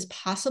smooth as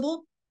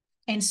possible,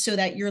 and so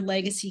that your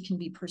legacy can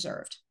be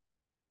preserved.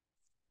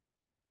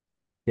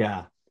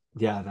 Yeah,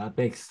 that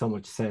makes so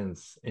much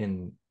sense.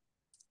 And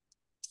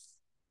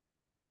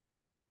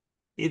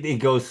it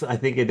goes, I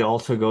think it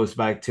also goes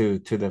back to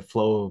the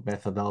flow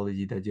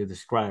methodology that you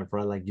described,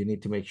 right? Like you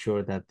need to make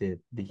sure that the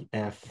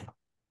F,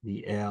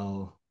 the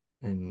L,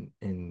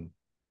 and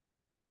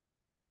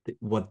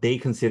what they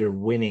consider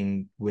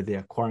winning with the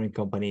acquiring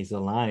companies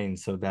align,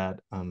 so that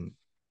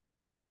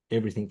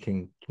everything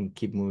can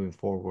keep moving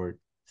forward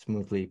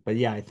smoothly. But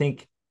yeah, I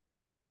think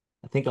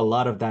a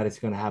lot of that is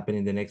going to happen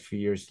in the next few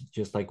years,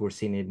 just like we're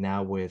seeing it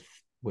now with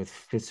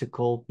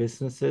physical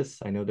businesses.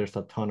 I know there's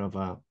a ton of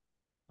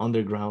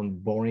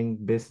underground boring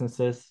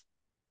businesses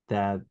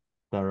that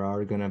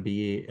are going to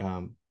be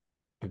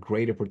a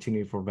great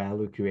opportunity for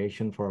value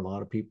creation for a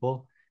lot of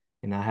people.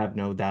 And I have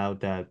no doubt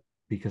that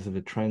because of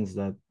the trends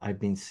that I've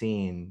been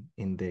seeing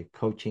in the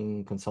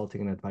coaching,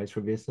 consulting, and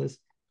advisory business,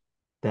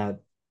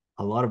 that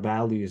a lot of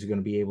value is going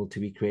to be able to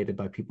be created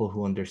by people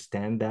who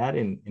understand that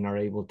and are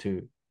able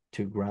to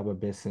grab a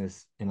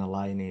business and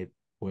align it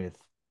with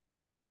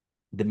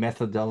the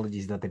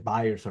methodologies that the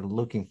buyers are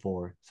looking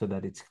for, so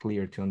that it's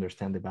clear to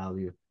understand the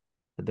value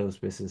that those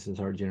businesses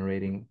are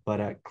generating.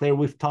 But Claire,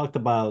 we've talked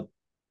about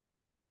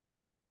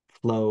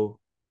flow,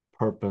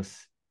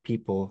 purpose,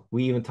 people.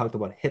 We even talked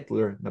about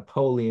Hitler,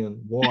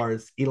 Napoleon,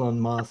 wars, Elon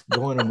Musk,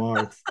 going to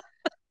Mars.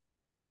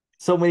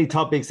 So many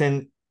topics.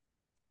 And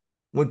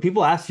when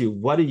people ask you,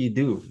 what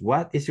do?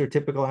 What is your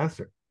typical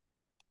answer?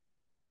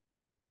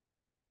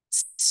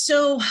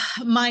 So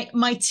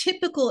my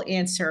typical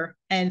answer,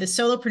 and the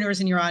solopreneurs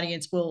in your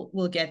audience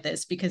will get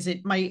this, because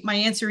my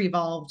answer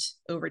evolved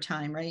over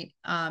time, right?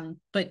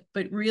 But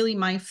really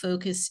my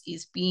focus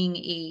is being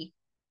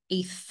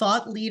a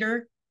thought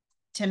leader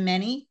to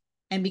many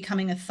and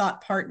becoming a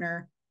thought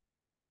partner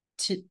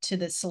to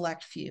the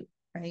select few,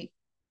 right?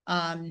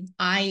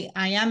 I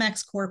am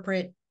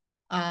ex-corporate.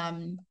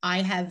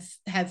 I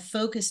have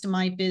focused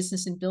my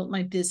business and built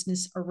my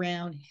business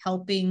around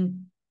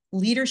helping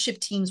leadership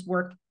teams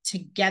work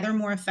together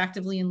more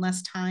effectively in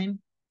less time,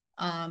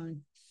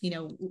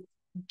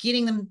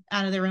 getting them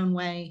out of their own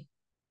way,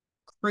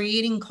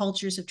 creating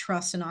cultures of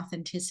trust and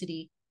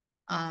authenticity.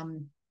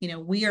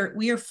 We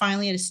are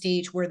finally at a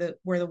stage where the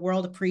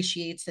world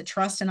appreciates that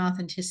trust and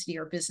authenticity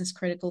are business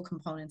critical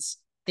components.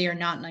 They are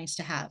not nice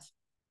to have.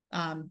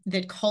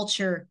 That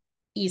culture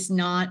is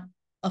not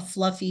a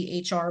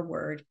fluffy HR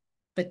word,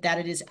 but that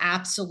it is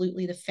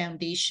absolutely the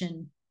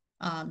foundation,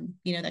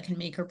 that can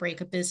make or break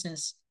a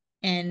business.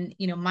 And,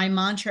 my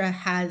mantra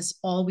has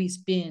always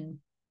been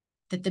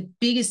that the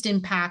biggest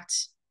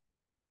impact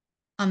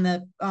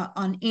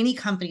on any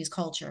company's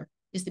culture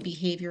is the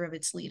behavior of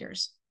its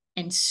leaders.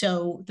 And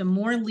so the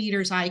more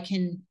leaders I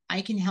can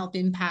help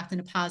impact in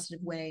a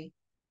positive way,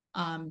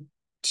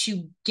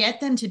 to get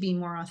them to be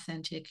more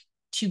authentic,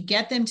 to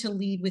get them to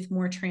lead with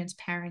more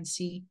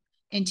transparency,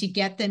 and to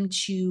get them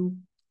to,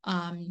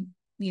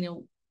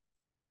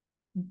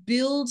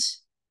 build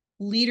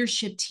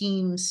leadership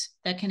teams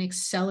that can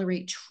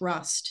accelerate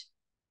trust,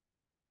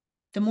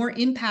 the more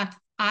impact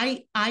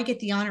I get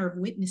the honor of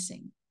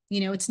witnessing.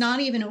 It's not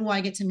even,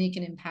 I get to make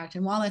an impact.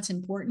 And while that's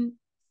important,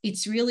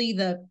 it's really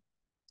the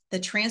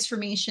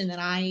transformation that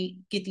I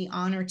get the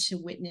honor to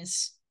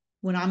witness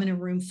when I'm in a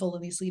room full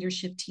of these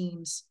leadership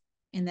teams,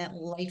 and that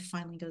light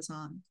finally goes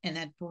on and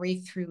that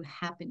breakthrough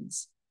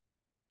happens.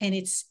 And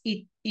it's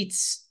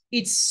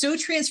so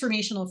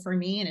transformational for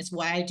me, and it's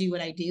why I do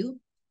what I do,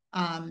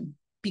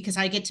 because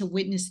I get to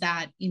witness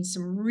that in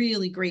some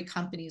really great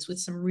companies with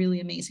some really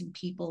amazing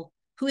people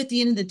who at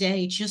the end of the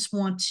day just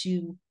want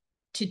to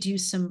do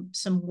some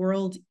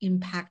world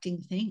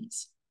impacting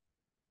things.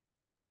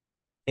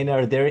 And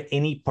are there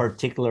any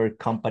particular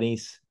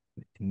companies,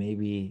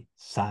 maybe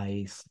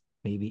size,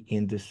 maybe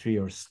industry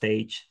or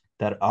stage,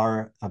 that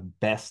are a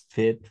best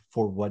fit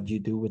for what you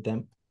do with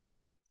them?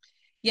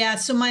 Yeah,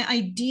 so my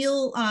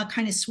ideal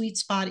kind of sweet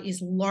spot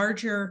is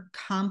larger,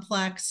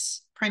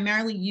 complex,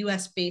 primarily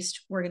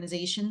US-based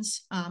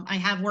organizations. I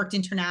have worked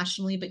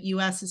internationally, but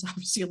US is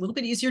obviously a little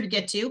bit easier to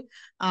get to.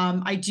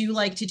 I do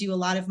like to do a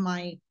lot of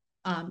my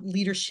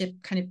leadership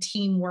kind of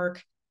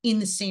teamwork in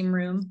the same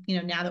room. You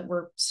know, now that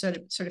we're sort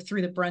of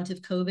through the brunt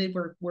of COVID,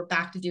 we're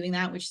back to doing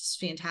that, which is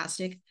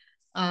fantastic.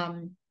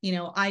 You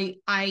know,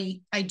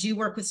 I do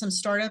work with some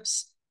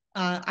startups.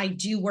 I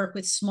do work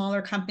with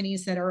smaller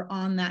companies that are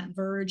on that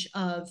verge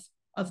of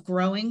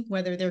growing,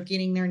 whether they're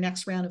getting their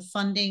next round of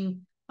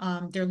funding,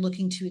 they're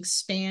looking to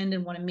expand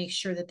and want to make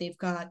sure that they've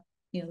got,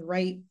 you know,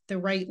 the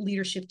right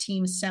leadership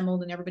team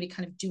assembled and everybody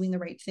kind of doing the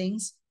right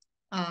things.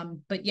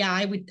 But yeah,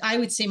 I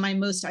would say my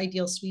most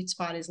ideal sweet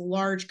spot is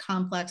large,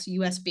 complex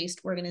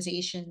US-based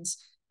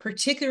organizations,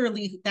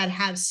 particularly that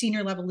have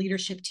senior level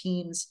leadership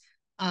teams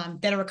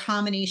that are a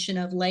combination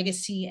of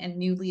legacy and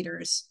new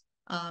leaders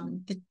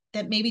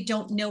that maybe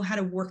don't know how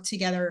to work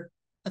together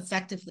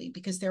effectively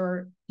because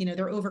they're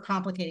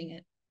overcomplicating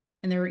it,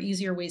 and there are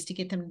easier ways to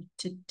get them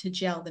to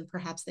gel than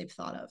perhaps they've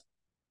thought of.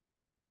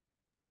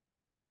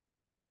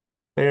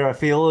 Claire, I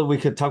feel we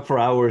could talk for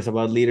hours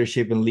about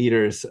leadership and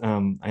leaders.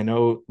 I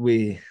know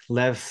we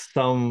left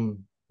some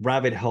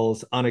rabbit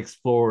holes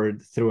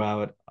unexplored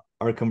throughout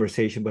our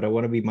conversation, but I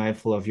want to be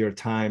mindful of your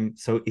time.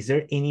 So is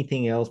there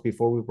anything else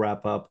before we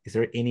wrap up? Is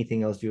there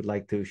anything else you'd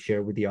like to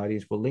share with the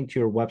audience? We'll link to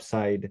your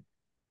website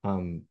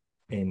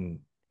in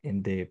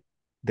the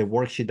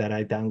worksheet that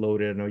I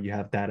downloaded. I know you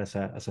have that as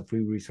a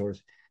free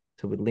resource,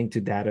 so we'll link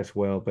to that as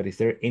well. But is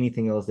there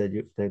anything else that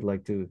you'd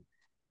like to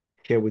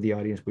share with the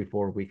audience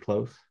before we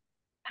close?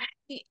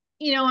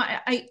 You know,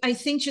 I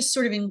think just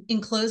sort of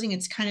in closing,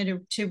 it's kind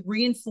of to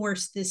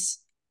reinforce this.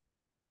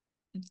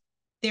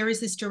 There is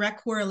this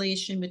direct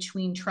correlation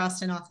between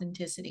trust and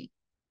authenticity.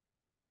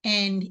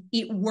 And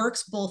it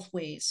works both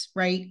ways,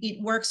 right?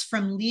 It works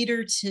from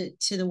leader to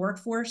the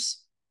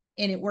workforce,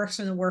 and it works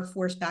from the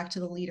workforce back to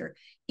the leader.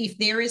 If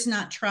there is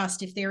not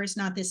trust, if there is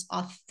not this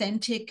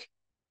authentic,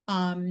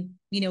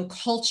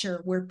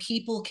 culture where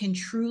people can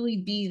truly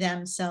be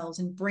themselves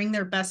and bring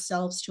their best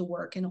selves to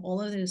work and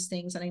all of those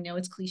things, and I know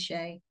it's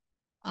cliche,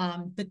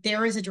 but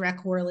there is a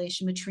direct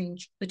correlation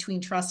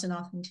between trust and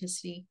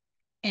authenticity.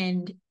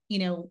 And, you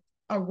know,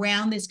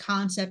 around this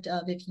concept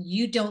of if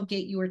you don't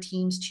get your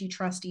teams to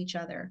trust each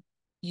other,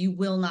 you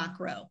will not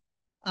grow.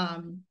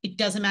 It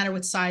doesn't matter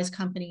what size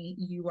company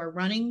you are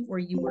running or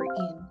you are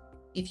in.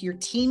 If your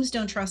teams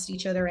don't trust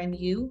each other and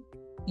you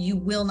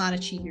will not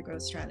achieve your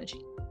growth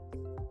strategy.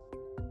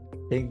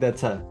 I think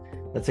that's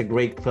a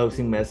great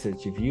closing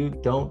message. If you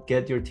don't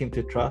get your team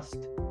to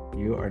trust,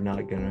 you are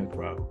not going to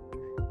grow.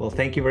 Well,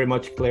 thank you very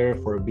much, Claire,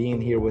 for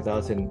being here with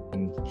us and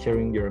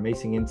sharing your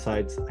amazing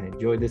insights. I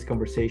enjoyed this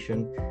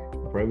conversation.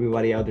 For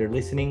everybody out there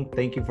listening,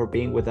 thank you for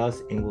being with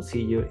us, and we'll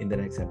see you in the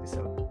next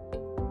episode.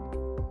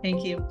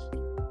 Thank you.